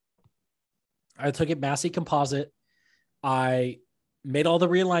and I took it Massey Composite. I made all the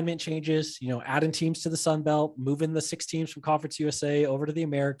realignment changes, adding teams to the Sun Belt, moving the 6 teams from Conference USA over to the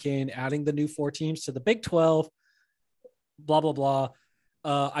American, adding the new 4 teams to the Big 12, blah, blah, blah.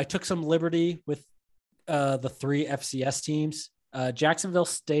 I took some liberty with the 3 FCS teams. Jacksonville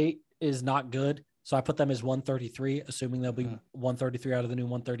State is not good. So I put them as 133, assuming they'll be 133 out of the new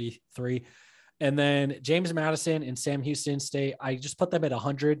 133. And then James Madison and Sam Houston State, I just put them at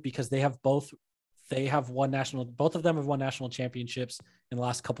 100 because both of them have won national championships in the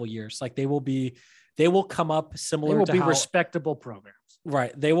last couple of years. Like they will come up similar to how respectable programs.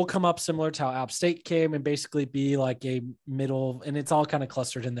 Right. They will come up similar to how App State came and basically be like a middle, and it's all kind of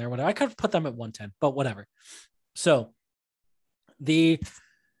clustered in there. Whatever. I could put them at 110, but whatever. So this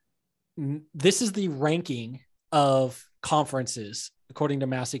is the ranking of conferences according to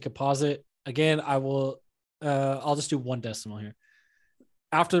Massey Composite. Again, I'll just do 1 decimal here.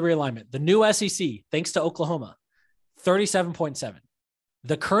 After the realignment, the new SEC, thanks to Oklahoma, 37.7.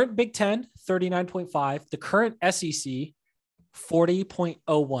 The current Big Ten, 39.5. The current SEC,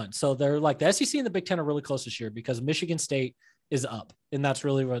 40.01. So they're like the SEC and the Big Ten are really close this year because Michigan State is up. And that's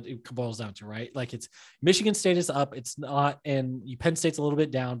really what it boils down to, right? Like it's Michigan State is up. It's not, and Penn State's a little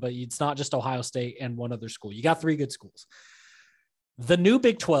bit down, but it's not just Ohio State and one other school. You got 3 good schools. The new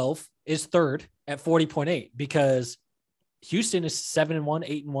Big 12 is 3rd at 40.8 because Houston is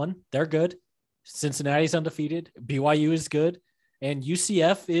 7-1, 8-1. They're good. Cincinnati's undefeated. BYU is good. And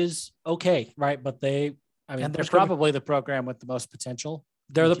UCF is okay, right? But they're probably the program with the most potential.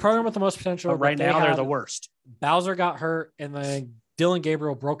 They're the program with the most potential. But right now, they're the worst. Bowser got hurt, and then Dylan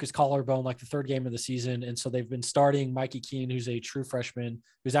Gabriel broke his collarbone like the 3rd game of the season. And so they've been starting Mikey Keene, who's a true freshman,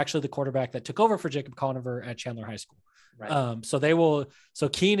 who's actually the quarterback that took over for Jacob Conover at Chandler High School. Right. So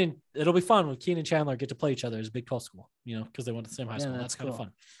Keene and it'll be fun when Keene and Chandler get to play each other as a Big 12 school, because they went to the same high school. That's kind of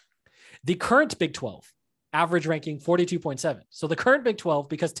fun. The current Big 12 average ranking 42.7. So the current Big 12,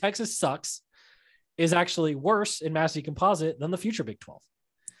 because Texas sucks, is actually worse in Massey Composite than the future Big 12.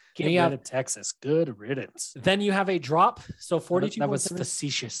 Get rid of Texas. Good riddance. Then you have a drop. So 42. That was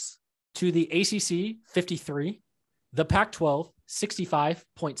facetious. To the ACC, 53. The Pac-12,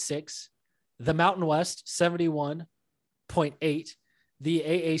 65.6. The Mountain West, 71.8.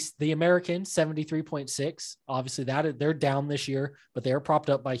 The American, 73.6. Obviously, they're down this year, but they are propped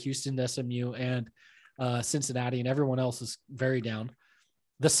up by Houston, SMU, and Cincinnati, and everyone else is very down.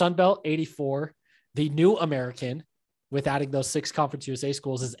 The Sun Belt, 84. The New American, with adding those 6 Conference USA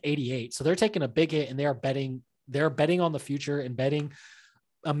schools is 88. So they're taking a big hit, and they're betting on the future and betting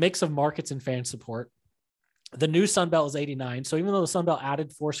a mix of markets and fan support. The new Sun Belt is 89. So even though the Sun Belt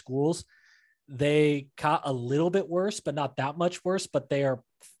added 4 schools, they got a little bit worse, but not that much worse. But they are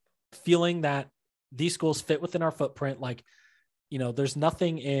feeling that these schools fit within our footprint. Like, there's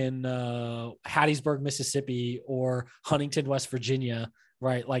nothing in Hattiesburg, Mississippi, or Huntington, West Virginia,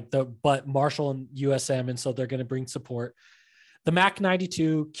 right? But Marshall and USM. And so they're going to bring support. The MAC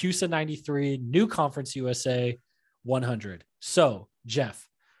 92, CUSA 93, new Conference USA 100. So, Jeff,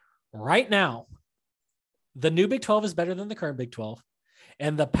 right now, the new Big 12 is better than the current Big 12,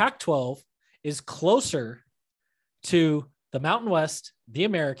 and the Pac-12 is closer to the Mountain West, the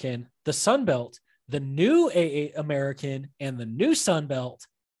American, the Sun Belt, the new A8 American, and the new Sun Belt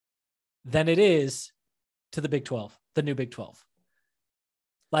than it is to the Big 12, the new Big 12.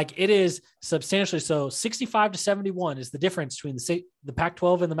 Like, it is substantially so. 65 to 71 is the difference between the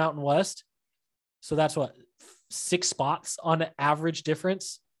Pac-12 and the Mountain West. So that's what, 6 spots on average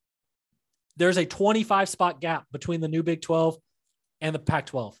difference. There's a 25 spot gap between the new Big 12 and the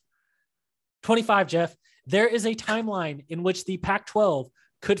Pac-12. 25, Jeff. There is a timeline in which the Pac-12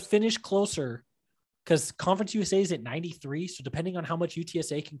 could finish closer, because Conference USA is at 93. So depending on how much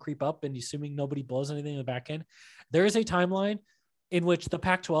UTSA can creep up, and assuming nobody blows anything in the back end, there is a timeline in which the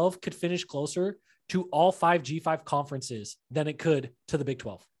Pac-12 could finish closer to all 5 G5 conferences than it could to the Big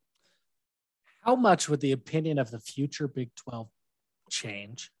 12. How much would the opinion of the future Big 12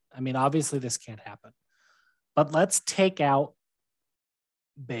 change? I mean, obviously this can't happen, but let's take out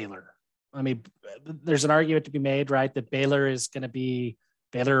Baylor. I mean, there's an argument to be made, right, that Baylor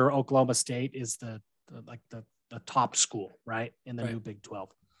or Oklahoma State is the top school, right, in the new Big 12.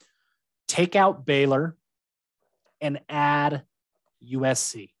 Take out Baylor and add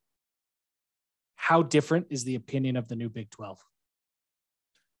USC. How different is the opinion of the new Big 12?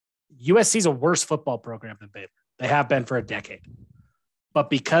 USC is a worse football program than Baylor. They have been for a decade. But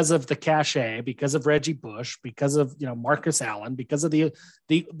because of the cachet, because of Reggie Bush, because of Marcus Allen, because of the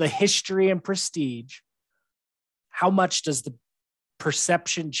history and prestige, how much does the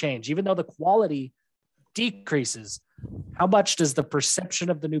perception change? Even though the quality decreases, how much does the perception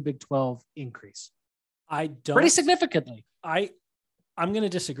of the new Big 12 increase? Pretty significantly. I'm going to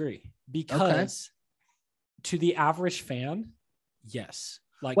disagree, because to the average fan, yes.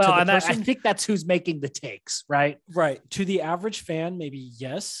 I think that's who's making the takes, right? Right. To the average fan, maybe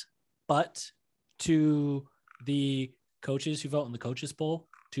yes, but to the coaches who vote in the coaches poll,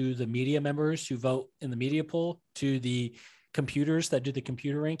 to the media members who vote in the media poll, to the computers that do the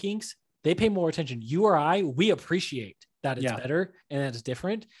computer rankings, they pay more attention. You or I, we appreciate that it's better and that it's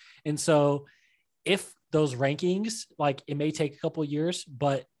different. And so if those rankings, it may take a couple of years,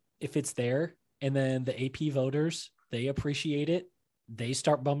 but if it's there, and then the AP voters, they appreciate it, they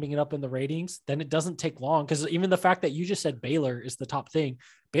start bumping it up in the ratings, then it doesn't take long. Because even the fact that you just said Baylor is the top thing,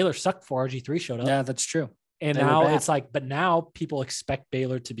 Baylor sucked before RG3 showed up. Yeah, that's true. And now it's but now people expect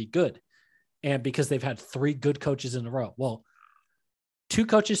Baylor to be good. And because they've had 3 good coaches in a row. Well, 2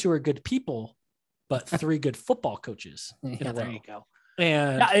 coaches who are good people, but 3 good football coaches in a row. There you go.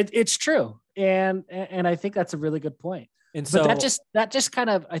 And it's true. And I think that's a really good point. And so that just kind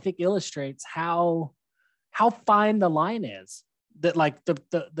of, I think, illustrates how fine the line is. That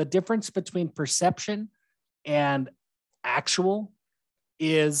the difference between perception and actual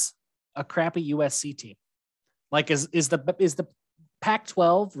is a crappy USC team. Is the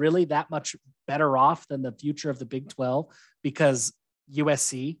Pac-12 really that much better off than the future of the Big 12 because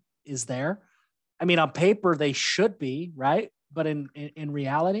USC is there? I mean, on paper they should be, right? But in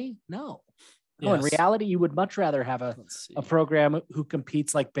reality, no. No, in reality, you would much rather have a program who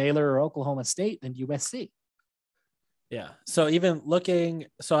competes like Baylor or Oklahoma State than USC. Yeah. So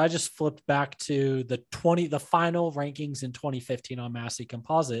I just flipped back to the final rankings in 2015 on Massey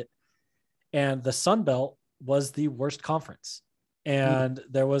Composite, and the Sun Belt was the worst conference. And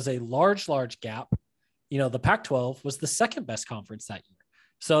there was a large gap. The Pac-12 was the second best conference that year.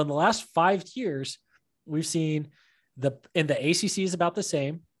 So in the last 5 years, we've seen the ACC is about the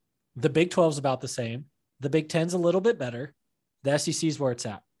same. The Big 12 is about the same. The Big 10 is a little bit better. The SEC is where it's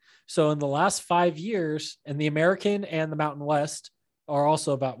at. So in the last 5 years, and the American and the Mountain West are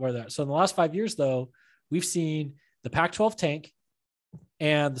also about where they're at. So in the last 5 years, though, we've seen the Pac-12 tank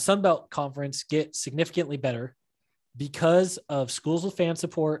and the Sun Belt Conference get significantly better because of schools with fan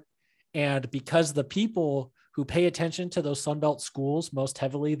support, and because the people who pay attention to those Sun Belt schools most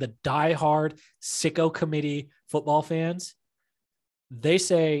heavily, the diehard sicko committee football fans, they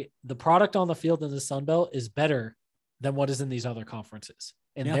say the product on the field in the Sun Belt is better than what is in these other conferences.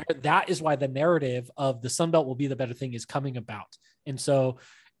 And that is why the narrative of the Sun Belt will be the better thing is coming about. And so,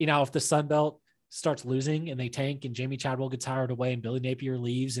 if the Sun Belt starts losing and they tank and Jamie Chadwell gets hired away and Billy Napier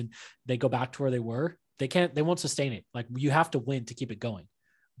leaves and they go back to where they were, they won't sustain it. Like, you have to win to keep it going.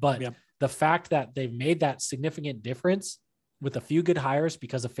 But the fact that they've made that significant difference with a few good hires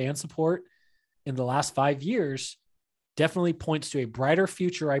because of fan support in the last 5 years definitely points to a brighter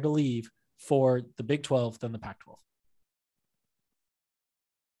future, I believe, for the Big 12 than the Pac-12.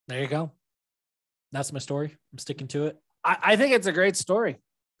 There you go. That's my story. I'm sticking to it. I think it's a great story.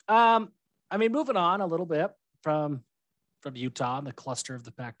 Moving on a little bit from Utah and the cluster of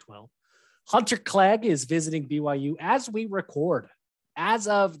the Pac-12. Hunter Clegg is visiting BYU as we record. As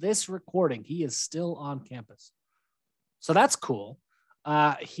of this recording, he is still on campus. So that's cool.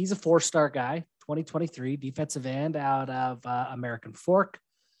 He's a 4-star guy, 2023 defensive end out of American Fork.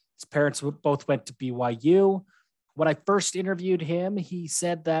 His parents both went to BYU. When I first interviewed him, he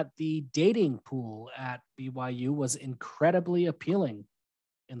said that the dating pool at BYU was incredibly appealing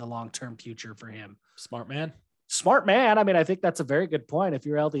in the long-term future for him. Smart man. I think that's a very good point. If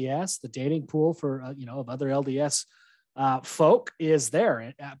you're LDS, the dating pool for, of other LDS folk is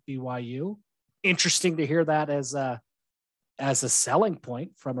there at BYU. Interesting to hear that as a selling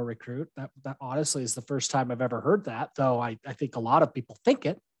point from a recruit. That honestly is the first time I've ever heard that, though I think a lot of people think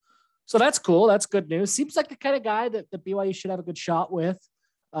it. So that's cool. That's good news. Seems like the kind of guy that the BYU should have a good shot with.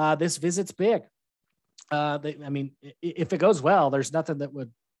 This visit's big. If it goes well, there's nothing that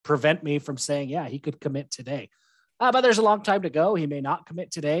would prevent me from saying, yeah, he could commit today. But there's a long time to go. He may not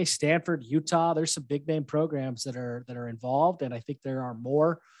commit today. Stanford, Utah, there's some big name programs that are involved. And I think there are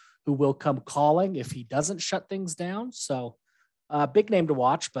more who will come calling if he doesn't shut things down. So big name to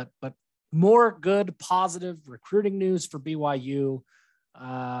watch, but more good, positive recruiting news for BYU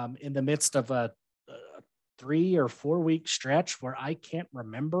in the midst of a 3 or 4 week stretch where I can't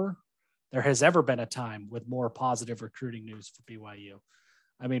remember there has ever been a time with more positive recruiting news for BYU.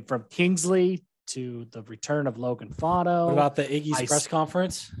 From Kingsley to the return of Logan Fano. What about the Iggy's press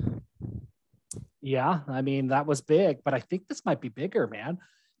conference? Yeah, that was big, but I think this might be bigger, man.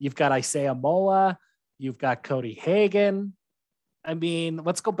 You've got Isaiah Moa. You've got Cody Hagan.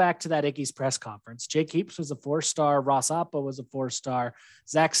 Let's go back to that Iggy's press conference. Jake Heaps was a 4-star. Ross Appa was a 4-star.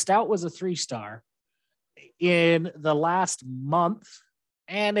 Zach Stout was a 3-star. In the last month,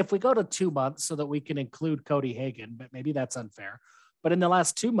 and if we go to 2 months so that we can include Cody Hagan, but maybe that's unfair. But in the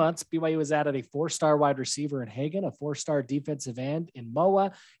last 2 months, BYU has added a 4-star wide receiver in Hagan, a 4-star defensive end in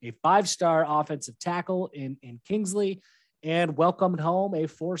Moa, a 5-star offensive tackle in Kingsley, and welcomed home a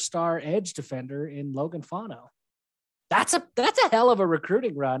 4-star edge defender in Logan Fano. That's a hell of a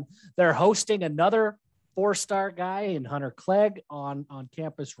recruiting run. They're hosting another 4-star guy in Hunter Clegg on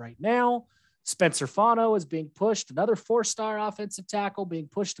campus right now. Spencer Fano is being pushed, another 4-star offensive tackle being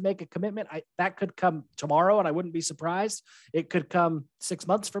pushed to make a commitment. That could come tomorrow, and I wouldn't be surprised. It could come 6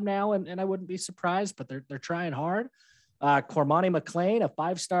 months from now, and I wouldn't be surprised, but they're trying hard. Cormani McLean, a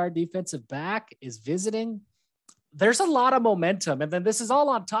 5-star defensive back, is visiting. There's a lot of momentum, and then this is all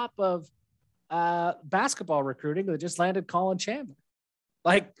on top of basketball recruiting that just landed Colin Chandler.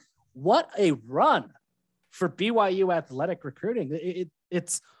 Like, what a run for BYU athletic recruiting.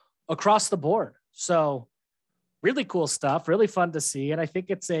 It's across the board. So really cool stuff, really fun to see. And I think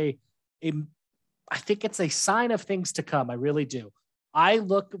it's a sign of things to come. I really do. I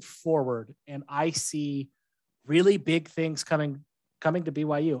look forward and I see really big things coming to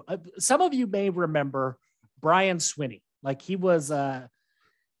BYU. Some of you may remember Brian Swinney. Like he was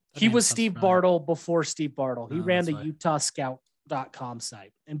Steve Bartle before Steve Bartle. He ran the UtahScout.com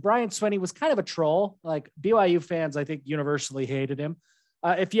site. And Brian Swinney was kind of a troll. Like BYU fans, I think universally hated him.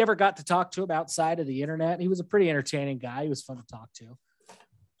 If you ever got to talk to him outside of the internet, he was a pretty entertaining guy. He was fun to talk to.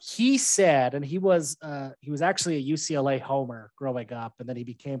 He said, and he was actually a UCLA homer growing up, and then he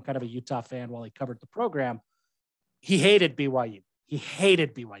became kind of a Utah fan while he covered the program. He hated BYU.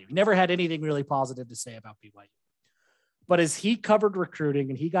 He never had anything really positive to say about BYU. But as he covered recruiting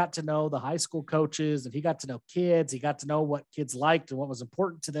and he got to know the high school coaches and he got to know kids, he got to know what kids liked and what was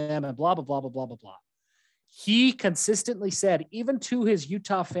important to them and blah, blah, blah, blah, blah, blah, blah. He consistently said, even to his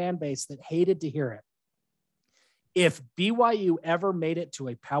Utah fan base that hated to hear it, if BYU ever made it to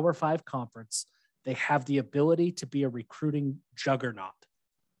a Power 5 conference, they have the ability to be a recruiting juggernaut.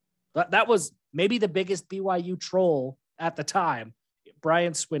 That was maybe the biggest BYU troll at the time.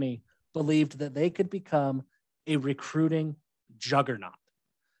 Brian Swinney believed that they could become a recruiting juggernaut.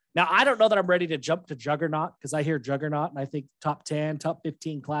 Now, I don't know that I'm ready to jump to juggernaut because I hear juggernaut and I think top 10, top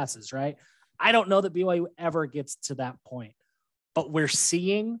 15 classes, right? I don't know that BYU ever gets to that point, but we're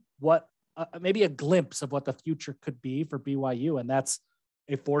seeing what maybe a glimpse of what the future could be for BYU. And that's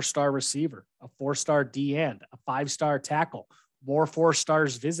a 4-star receiver, a 4-star D end, a 5-star tackle, more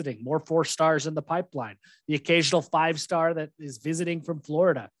 4-stars visiting, more 4-stars in the pipeline, the occasional 5-star that is visiting from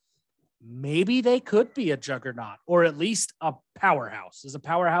Florida. Maybe they could be a juggernaut or at least a powerhouse. Is a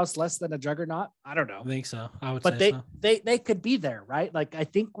powerhouse less than a juggernaut? I don't know. I think so. I would but say so. They could be there, right? Like, I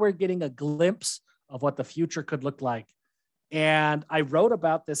think we're getting a glimpse of what the future could look like. And I wrote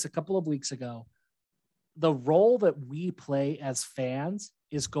about this a couple of weeks ago. The role that we play as fans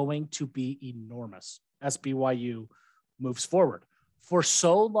is going to be enormous as BYU moves forward. For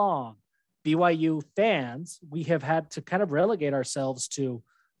so long, BYU fans, we have had to kind of relegate ourselves to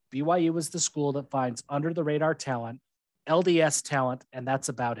BYU is the school that finds under the radar talent, LDS talent, and that's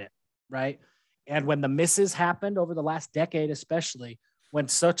about it, right? And when the misses happened over the last decade, especially when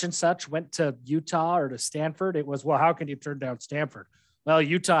such and such went to Utah or to Stanford, it was, well, how can you turn down Stanford? Well,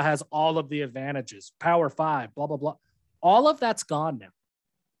 Utah has all of the advantages, Power 5, blah, blah, blah. All of that's gone now.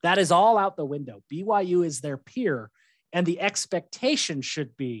 That is all out the window. BYU is their peer, and the expectation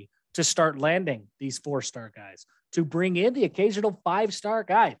should be to start landing these 4-star guys, to bring in the occasional 5-star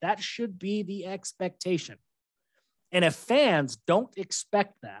guy. That should be the expectation. And if fans don't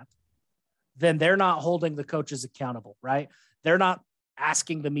expect that, then they're not holding the coaches accountable, right? They're not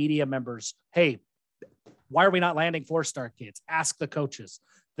asking the media members, hey, why are we not landing 4-star kids? Ask the coaches.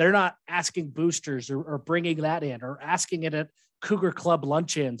 They're not asking boosters or bringing that in or asking it at Cougar Club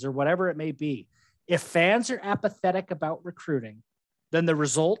luncheons or whatever it may be. If fans are apathetic about recruiting, then the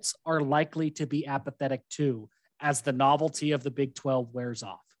results are likely to be apathetic too, as the novelty of the Big 12 wears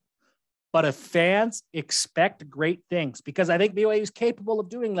off. But if fans expect great things, because I think BYU is capable of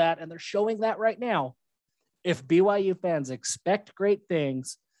doing that, and they're showing that right now, if BYU fans expect great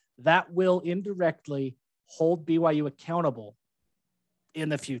things, that will indirectly hold BYU accountable in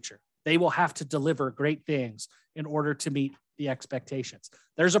the future. They will have to deliver great things in order to meet the expectations.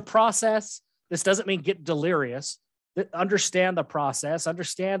 There's a process. This doesn't mean get delirious. Understand the process,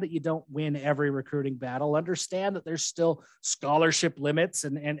 understand that you don't win every recruiting battle, understand that there's still scholarship limits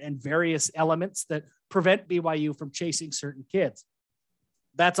and various elements that prevent BYU from chasing certain kids.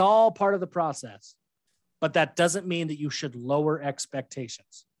 That's all part of the process, but that doesn't mean that you should lower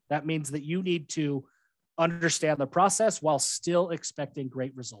expectations. That means that you need to understand the process while still expecting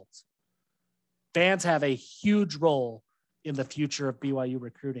great results. Fans have a huge role in the future of BYU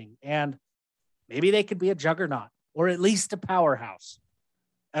recruiting, and maybe they could be a juggernaut, or at least a powerhouse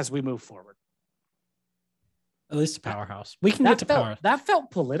as we move forward. At least a powerhouse. We can get to power. That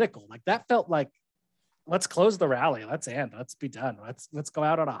felt political. Like, that felt like, let's close the rally. Let's end. Let's be done. Let's go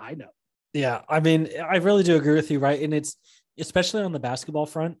out on a high note. Yeah. I mean, I really do agree with you. Right. And it's especially on the basketball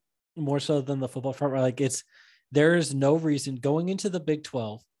front, more so than the football front, where like there's no reason going into the Big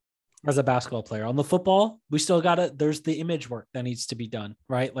 12 as a basketball player. On the football, we still there's the image work that needs to be done,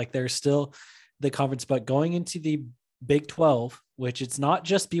 right? Like, there's still the conference, but going into the Big 12, which it's not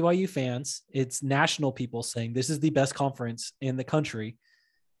just BYU fans, it's national people saying this is the best conference in the country.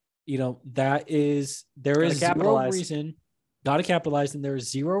 There is zero reason, got to capitalize, and there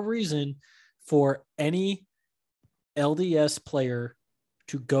is zero reason for any LDS player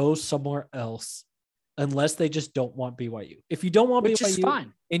to go somewhere else unless they just don't want BYU. If you don't want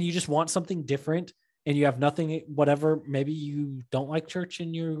BYU and you just want something different, and you have nothing, whatever, maybe you don't like church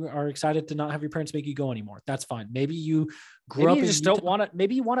and you are excited to not have your parents make you go anymore. That's fine. Maybe you grew up. You just don't want it.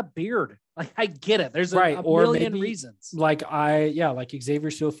 Maybe you want a beard. Like, I get it. There's a million reasons. Like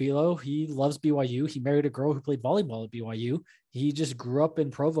Xavier Suofilo, he loves BYU. He married a girl who played volleyball at BYU. He just grew up in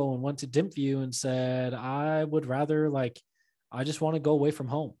Provo and went to Dimpview and said, I would rather, I just want to go away from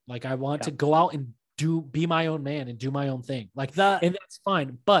home. Like, I want to go out and be my own man and do my own thing. Like that. And that's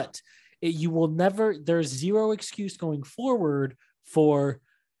fine. But you will never, there's zero excuse going forward for,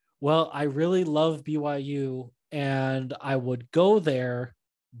 well, I really love BYU and I would go there,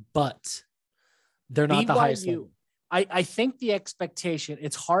 but they're not the highest level. I think the expectation,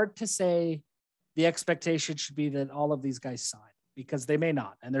 it's hard to say the expectation should be that all of these guys sign, because they may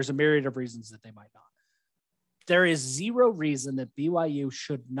not. And there's a myriad of reasons that they might not. There is zero reason that BYU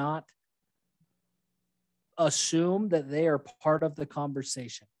should not assume that they are part of the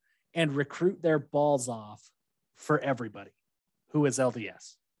conversation and recruit their balls off for everybody who is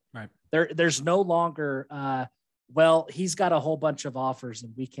LDS. Right. There's no longer, well, he's got a whole bunch of offers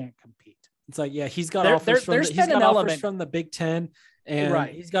and we can't compete. It's like, yeah, he's got offers from the Big Ten, and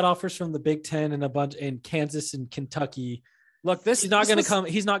he's got offers from the Big Ten and a bunch in Kansas and Kentucky. Look, he's not going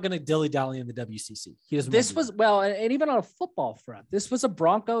to dilly-dally in the WCC. He doesn't. This was, well, and even on a football front, this was a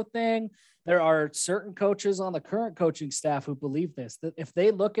Bronco thing. There are certain coaches on the current coaching staff who believe this, that if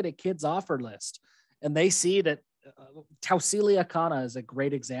they look at a kid's offer list and they see that Tausili Akana is a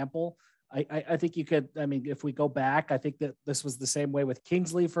great example. I think you could, I mean, if we go back, I think that this was the same way with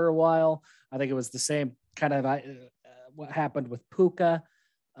Kingsley for a while. I think it was the same kind of what happened with Puka,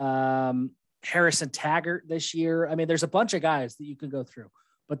 Harrison Taggart this year. I mean, there's a bunch of guys that you can go through,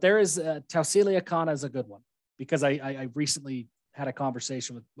 but there is Tausili Akana is a good one because I recently had a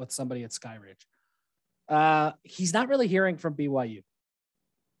conversation with somebody at Skyridge. He's not really hearing from BYU.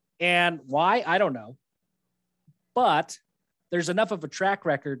 And why? I don't know. But there's enough of a track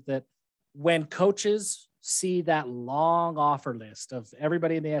record that when coaches see that long offer list of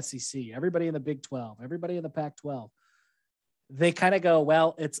everybody in the SEC, everybody in the Big 12, everybody in the Pac-12, they kind of go,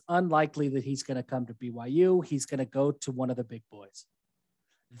 well, it's unlikely that he's going to come to BYU. He's going to go to one of the big boys.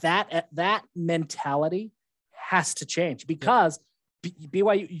 That mentality has to change because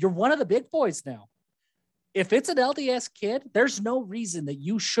BYU, you're one of the big boys now. If it's an LDS kid, there's no reason that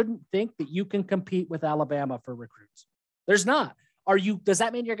you shouldn't think that you can compete with Alabama for recruits. There's not. Does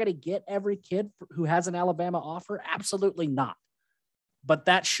that mean you're going to get every kid who has an Alabama offer? Absolutely not. But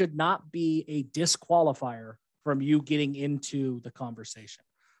that should not be a disqualifier from you getting into the conversation.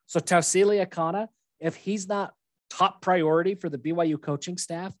 So Tausili Akana, if he's not top priority for the BYU coaching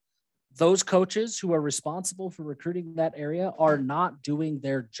staff, those coaches who are responsible for recruiting that area are not doing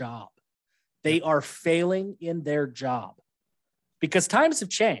their job. They are failing in their job because times have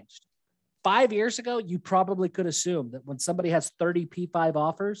changed. 5 years ago, you probably could assume that when somebody has 30 P5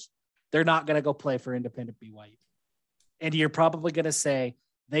 offers, they're not going to go play for independent BYU. And you're probably going to say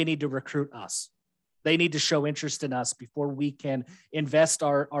they need to recruit us. They need to show interest in us before we can invest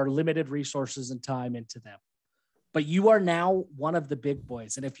our limited resources and time into them. But you are now one of the big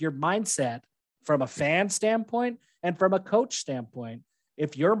boys. And if your mindset from a fan standpoint and from a coach standpoint,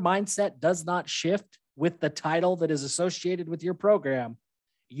 if your mindset does not shift with the title that is associated with your program,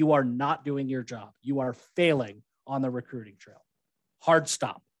 you are not doing your job. You are failing on the recruiting trail. Hard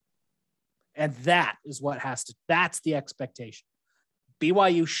stop. And that is what that's the expectation.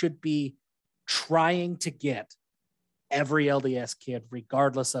 BYU should be trying to get every LDS kid,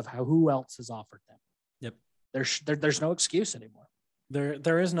 regardless of who else has offered them. Yep. There's no excuse anymore.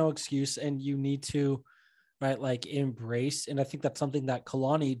 There is no excuse, and you need to, right, like embrace. And I think that's something that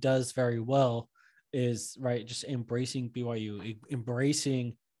Kalani does very well is, right, just embracing BYU,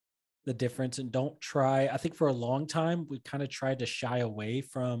 embracing the difference, and don't try. I think for a long time, we kind of tried to shy away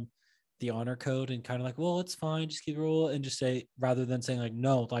from the honor code and kind of like, well, it's fine, just keep it rule, and just say, rather than saying like,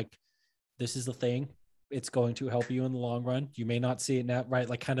 no, like this is the thing. It's going to help you in the long run. You may not see it now, right?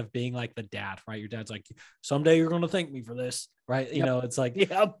 Like kind of being like the dad, right? Your dad's like, someday you're going to thank me for this, right? Yep. You know, it's like,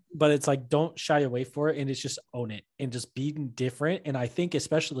 but it's like, don't shy away for it. And it's just own it and just being different. And I think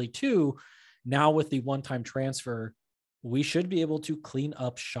especially too, now with the one-time transfer, we should be able to clean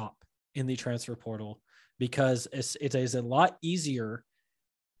up shop in the transfer portal because it is a lot easier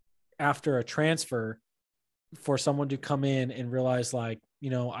after a transfer for someone to come in and realize like, you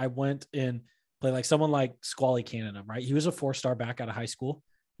know, I went and play like someone like Squally Canada, right? He was a 4-star back out of high school,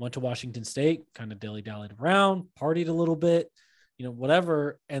 went to Washington State, kind of dilly-dallied around, partied a little bit, you know,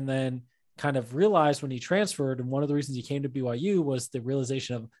 whatever. And then kind of realized when he transferred, and one of the reasons he came to BYU was the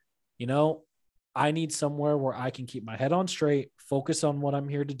realization of, you know, I need somewhere where I can keep my head on straight, focus on what I'm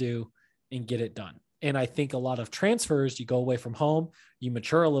here to do, and get it done. And I think a lot of transfers, you go away from home, you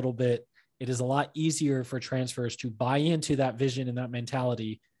mature a little bit. It is a lot easier for transfers to buy into that vision and that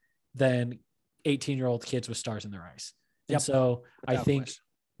mentality than 18-year-old kids with stars in their eyes. And so I think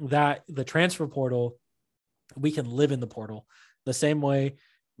that the transfer portal, we can live in the portal the same way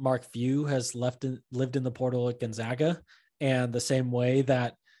Mark Few has lived in the portal at Gonzaga, and the same way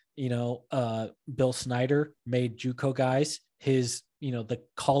that, you know, Bill Snyder made JUCO guys his, you know, the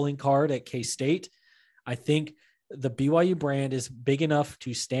calling card at K-State. I think the BYU brand is big enough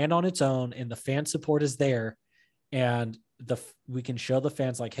to stand on its own, and the fan support is there. And we can show the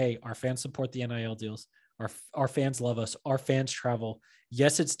fans like, hey, our fans support the NIL deals. Our fans love us. Our fans travel.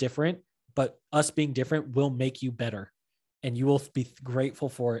 Yes, it's different, but us being different will make you better, and you will be grateful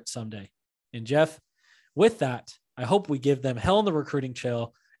for it someday. And Jeff, with that, I hope we give them hell in the recruiting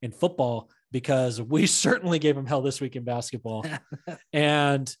trail in football, because we certainly gave them hell this week in basketball.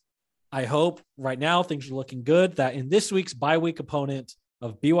 And I hope right now things are looking good, that in this week's bye week opponent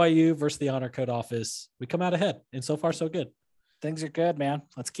of BYU versus the Honor Code office, we come out ahead. And so far, so good. Things are good, man.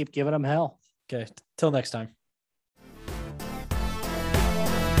 Let's keep giving them hell. Okay. Till next time.